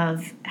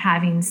of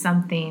having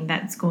something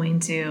that's going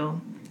to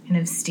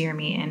kind of steer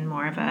me in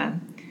more of a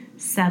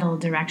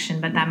settled direction,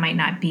 but that might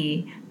not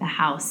be the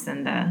house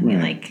and the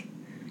like.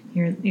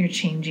 You're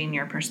changing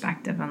your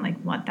perspective on like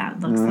what that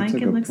looks like.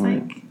 It looks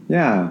point. like.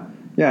 Yeah.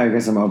 I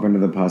guess I'm open to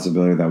the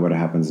possibility that what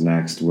happens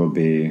next will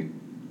be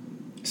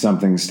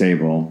something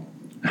stable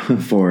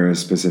for a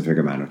specific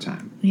amount of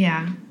time.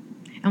 Yeah.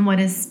 And what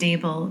does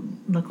stable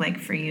look like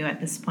for you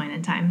at this point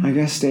in time? I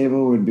guess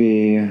stable would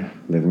be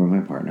living with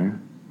my partner,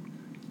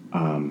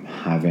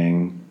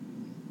 having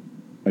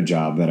a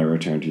job that I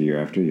return to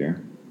year after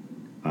year.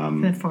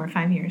 For the 4 or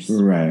 5 years.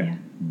 Right. Yeah.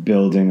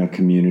 Building a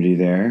community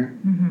there,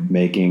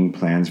 making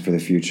plans for the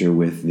future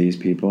with these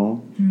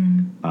people,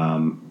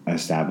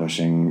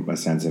 establishing a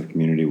sense of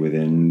community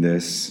within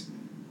this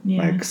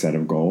like set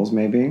of goals,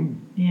 maybe.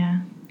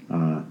 Yeah.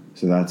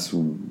 So that's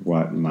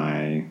what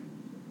my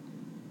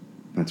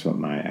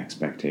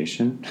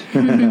expectation.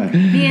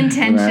 The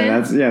intention.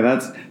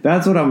 Right?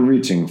 That's what I'm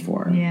reaching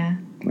for. Yeah.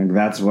 Like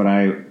that's what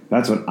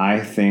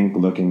I think,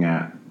 looking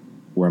at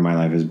where my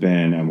life has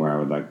been and where I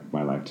would like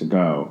my life to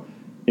go.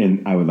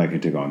 I would like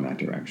it to go in that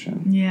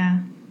direction.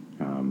 Yeah.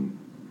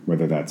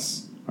 Whether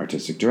that's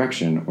artistic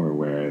direction or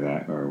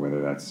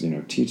whether that's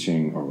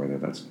teaching or whether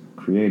that's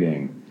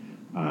creating,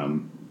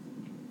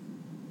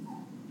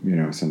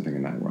 something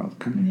in that world.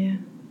 Yeah.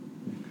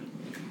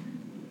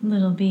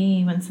 Little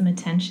bee wants some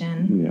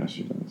attention. Yeah,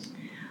 she does.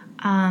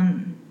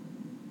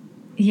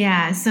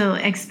 Yeah, so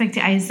I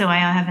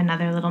have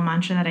another little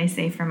mantra that I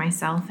say for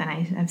myself, and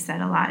I've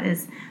said a lot,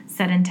 is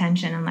set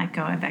intention and let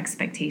go of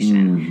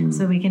expectation.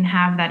 So we can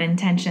have that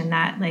intention,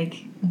 that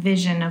like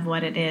vision of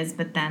what it is,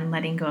 but then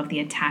letting go of the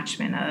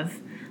attachment of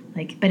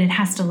like, but it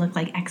has to look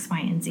like X, Y,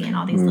 and Z and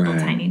all these little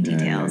tiny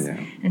details. Yeah.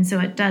 And so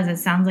it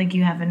sounds like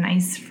you have a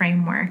nice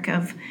framework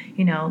of,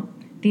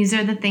 these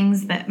are the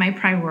things that my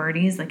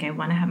priorities, like I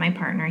want to have my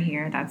partner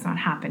here. That's not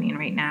happening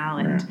right now.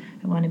 And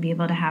I want to be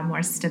able to have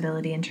more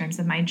stability in terms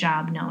of my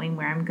job, knowing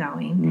where I'm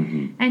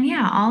going. And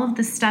all of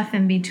the stuff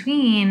in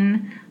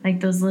between,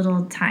 like those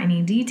little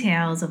tiny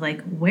details of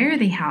like where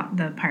the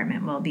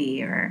apartment will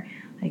be, or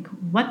like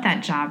what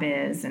that job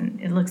is.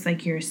 And it looks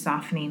like you're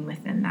softening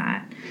within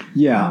that.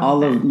 Yeah,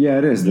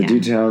 it is. The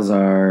details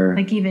are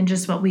like even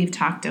just what we've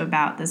talked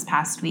about this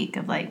past week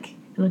of like,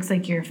 it looks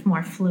like you're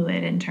more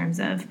fluid in terms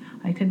of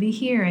I could be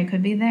here, I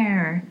could be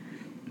there,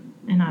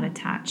 and not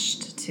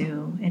attached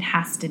to it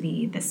has to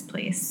be this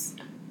place.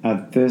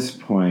 At this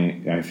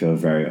point, I feel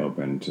very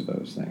open to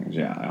those things.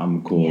 Yeah,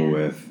 I'm cool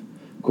with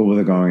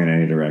it going in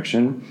any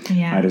direction.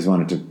 Yeah, I just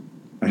want to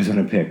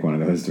pick one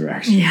of those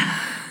directions.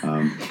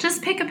 Yeah,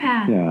 just pick a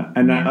path. Yeah,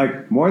 and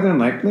like more than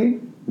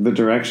likely, the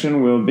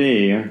direction will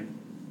be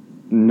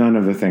none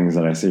of the things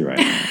that I see right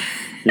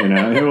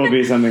now. It will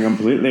be something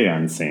completely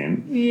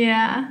unseen.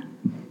 Yeah.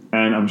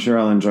 And I'm sure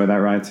I'll enjoy that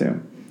ride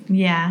too.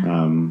 Yeah.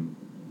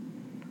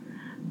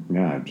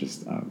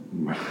 Just I'm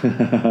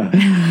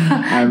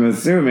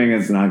assuming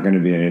it's not going to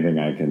be anything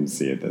I can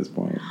see at this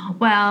point.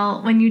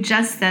 Well, when you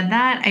just said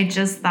that, I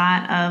just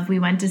thought of we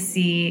went to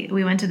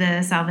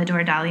the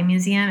Salvador Dali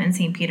Museum in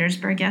St.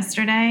 Petersburg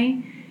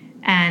yesterday,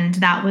 and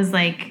that was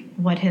like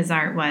what his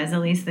art was.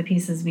 At least the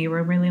pieces we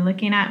were really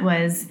looking at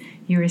was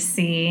you were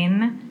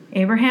seeing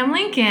Abraham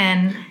Lincoln,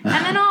 and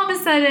then all of a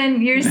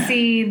sudden you're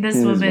seeing this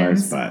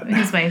woman's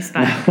his wife's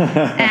butt,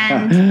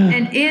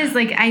 and is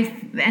like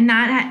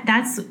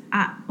that's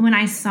when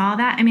I saw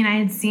that. I mean,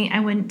 I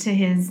went to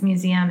his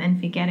museum in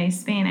Figueres,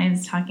 Spain. I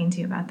was talking to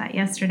you about that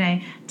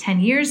yesterday, 10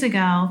 years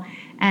ago,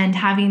 and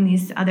having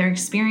these other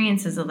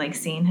experiences of like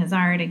seeing his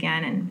art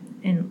again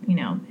and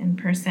in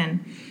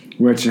person.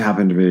 Which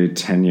happened to be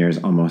 10 years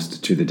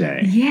almost to the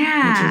day.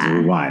 Yeah.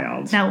 Which is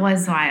wild. That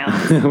was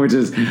wild. Which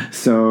is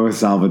so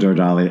Salvador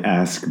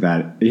Dali-esque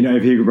that,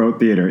 if he wrote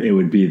theater, it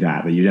would be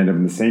that you'd end up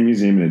in the same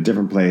museum in a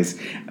different place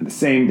on the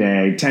same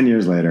day, 10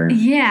 years later.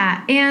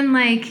 Yeah. And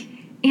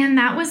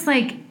that was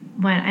like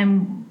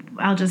when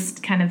I'll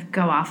just kind of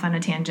go off on a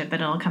tangent,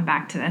 but it'll come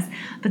back to this.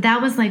 But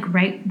that was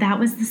that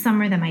was the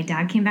summer that my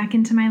dad came back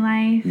into my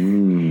life,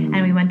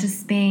 and we went to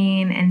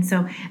Spain. And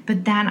so,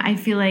 but then I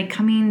feel like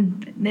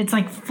it's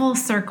like full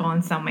circle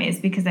in some ways,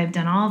 because I've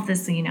done all of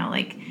this,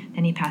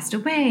 then he passed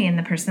away, and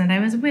the person that I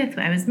was with,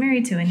 I was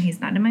married to, and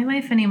he's not in my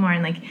life anymore.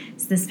 And like,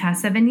 so this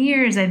past 7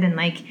 years, I've been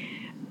like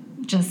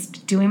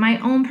just doing my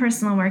own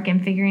personal work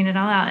and figuring it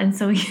all out. And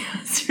so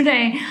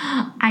yesterday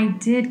I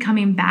did,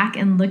 coming back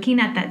and looking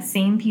at that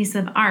same piece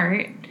of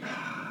art.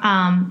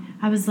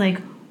 I was like,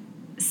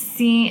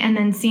 seeing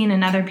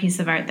another piece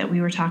of art that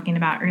we were talking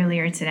about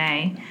earlier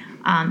today.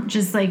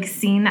 Just like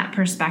seeing that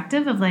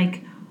perspective of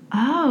like,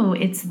 oh,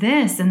 it's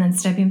this, and then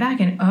stepping back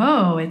and,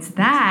 oh, it's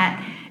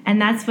that.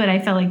 And that's what I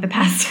felt like the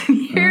past 10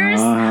 years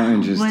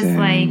was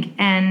like.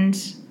 And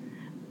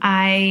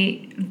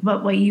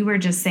but what you were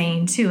just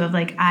saying too, of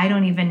like, I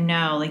don't even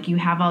know, like you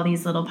have all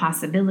these little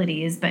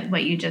possibilities, but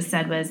what you just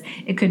said was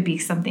it could be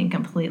something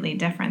completely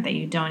different that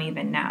you don't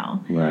even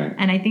know. Right.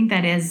 And I think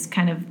that is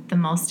kind of the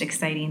most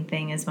exciting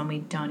thing, is when we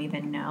don't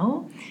even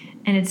know.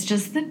 And it's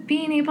just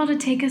being able to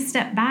take a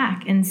step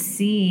back and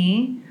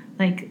see,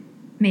 like,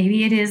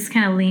 maybe it is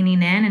kind of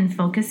leaning in and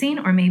focusing,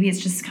 or maybe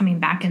it's just coming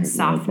back and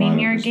softening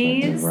your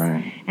gaze,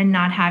 right, and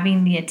not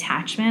having the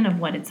attachment of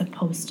what it's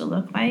supposed to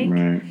look like.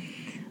 Right.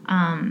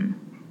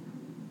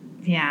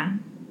 Yeah.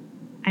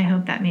 I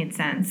hope that made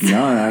sense.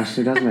 No, it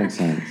actually does make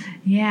sense.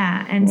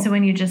 Yeah. And so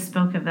when you just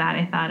spoke of that,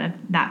 I thought of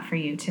that for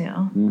you too.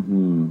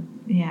 Mm-hmm.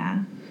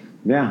 Yeah.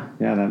 Yeah,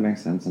 that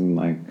makes sense. I'm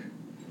like,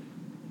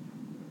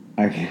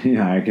 I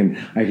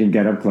can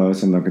get up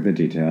close and look at the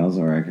details,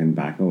 or I can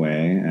back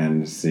away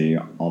and see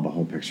all the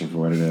whole picture for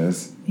what it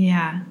is.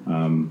 Yeah.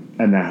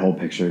 And that whole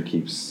picture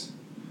keeps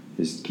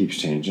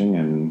changing,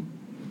 and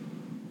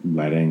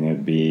letting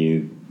it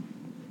be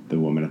the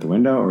woman at the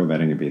window, or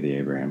letting it be the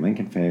Abraham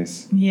Lincoln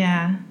face.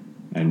 Yeah.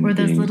 And or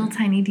those little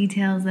tiny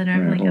details that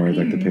are right, like, or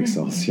like the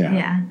pixels. Yeah.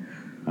 Yeah.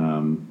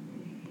 And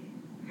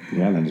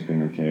then just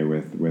being okay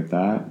with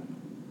that.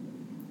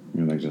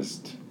 You know, like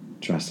just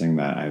trusting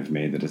that I've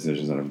made the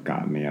decisions that have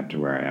gotten me up to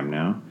where I am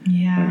now.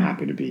 Yeah. I'm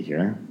happy to be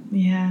here.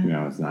 Yeah. You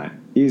know, it's not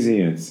easy.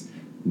 It's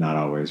not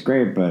always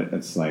great, but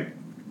it's like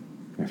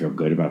I feel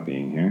good about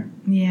being here.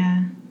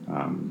 Yeah.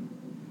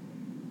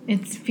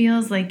 It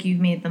feels like you've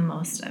made the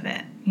most of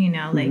it. You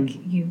know, like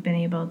you've been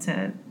able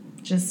to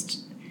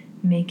just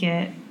make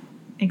it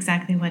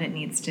exactly what it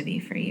needs to be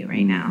for you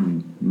right now.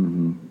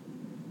 Mm-hmm.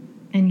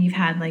 And you've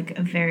had like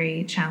a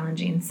very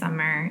challenging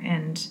summer,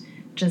 and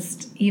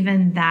just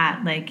even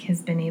that like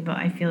has been able,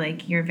 I feel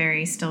like you're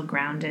very still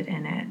grounded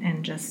in it,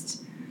 and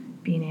just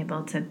being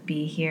able to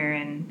be here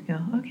and go,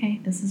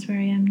 okay, this is where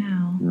I am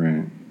now.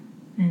 Right.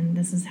 And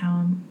this is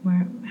how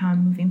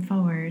I'm moving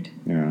forward.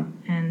 Yeah.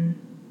 And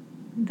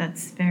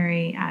that's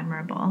very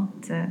admirable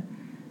to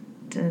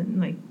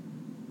like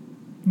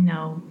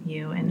know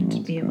you, and to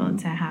be able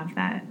to have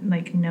that,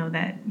 like, know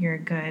that you're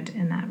good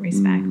in that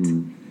respect.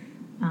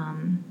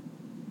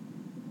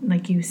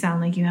 Like you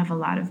sound like you have a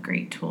lot of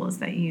great tools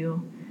that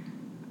you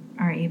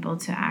are able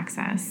to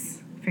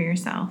access for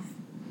yourself.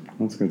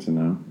 That's good to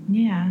know.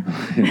 Yeah.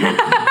 Like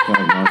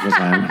most of the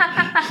time,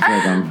 I feel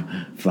like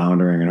I'm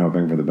floundering and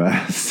hoping for the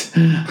best.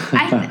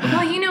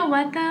 Well, you know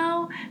what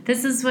though?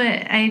 This is what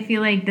I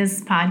feel like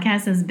this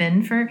podcast has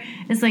been for.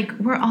 It's like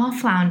we're all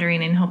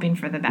floundering and hoping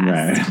for the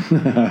best.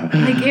 Right.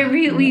 Like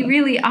we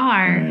really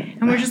are. Right.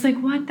 And we're just like,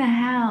 what the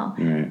hell?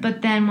 Right.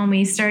 But then when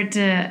we start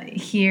to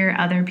hear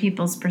other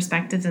people's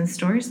perspectives and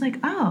stories, like,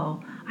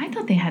 oh, I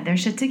thought they had their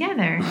shit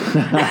together. You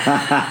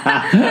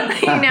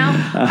know?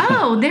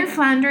 Oh, they're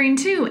floundering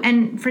too.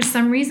 And for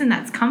some reason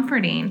that's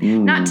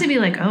comforting. Not to be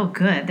like, oh,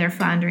 good, they're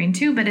floundering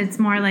too, but it's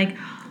more like,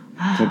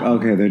 oh, it's like,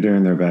 okay, they're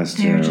doing their best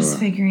too. They're just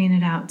figuring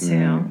it out too.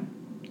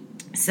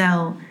 Right.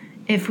 So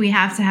if we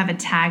have to have a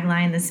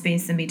tagline, the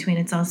space in between,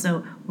 it's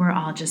also, we're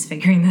all just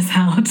figuring this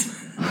out.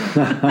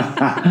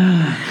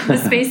 The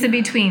space in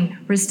between,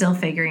 we're still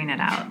figuring it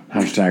out.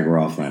 Hashtag we're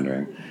all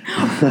floundering.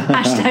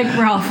 Hashtag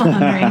we're all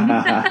floundering.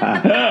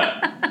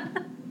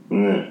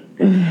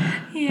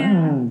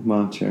 Yeah. Oh,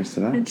 well, cheers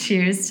to that.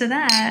 Cheers to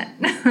that.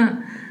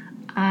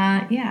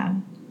 Yeah.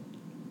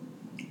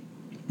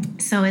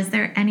 So is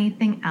there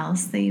anything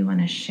else that you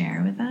want to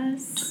share with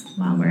us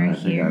while we're I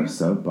here? think I've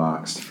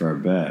soapboxed for a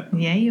bit.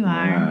 Yeah, you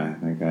are. Yeah, I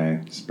think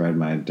I spread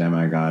my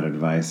demigod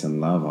advice and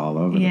love all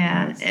over the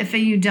place. If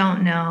you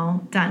don't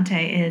know,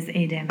 Dante is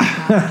a demigod.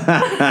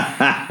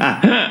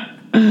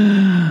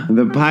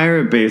 The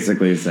pirate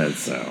basically said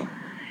so.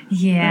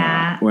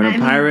 Yeah. When a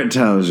pirate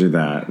tells you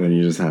that, then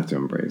you just have to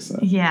embrace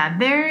it. Yeah,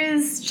 there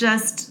is,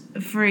 just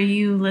for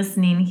you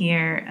listening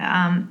here,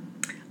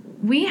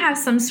 we have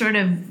some sort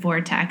of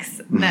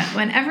vortex that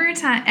every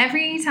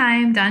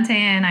time Dante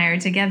and I are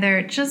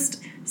together,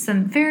 just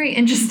some very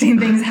interesting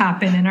things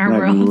happen in our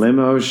world.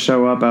 Limos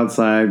show up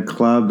outside,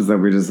 clubs that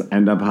we just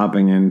end up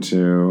hopping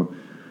into.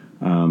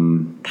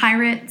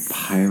 Pirates.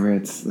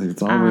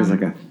 It's always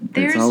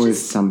it's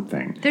always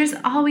something. There's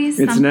always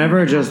something. It's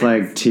never just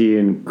like tea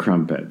and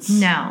crumpets.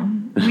 No,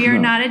 we are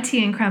not a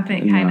tea and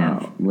crumpet kind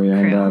of crew.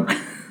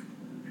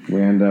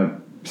 We end up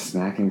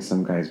smacking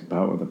some guy's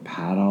butt with a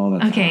paddle.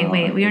 Okay,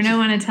 wait. We don't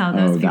want to tell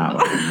those people. That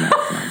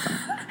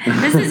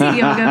one. This is a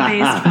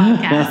yoga-based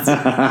podcast.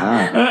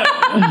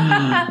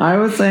 I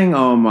was saying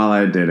while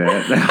I did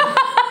it.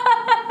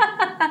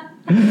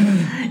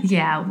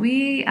 Yeah,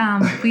 we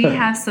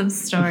have some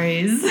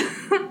stories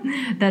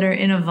that are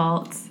in a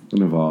vault.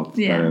 In a vault.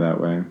 Yeah. Better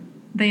that way.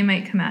 They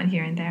might come out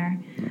here and there.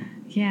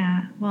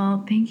 Yeah.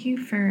 Well, thank you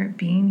for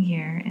being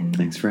here. And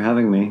Thanks for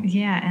having me.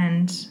 yeah,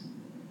 and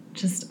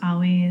just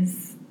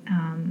always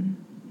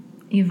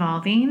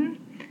evolving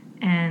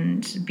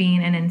and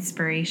being an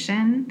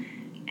inspiration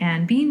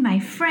and being my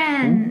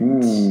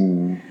friend.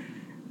 Ooh.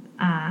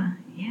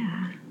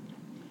 Yeah.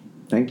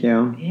 Thank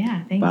you. Yeah,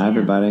 thank you. Bye,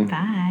 everybody.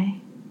 Bye.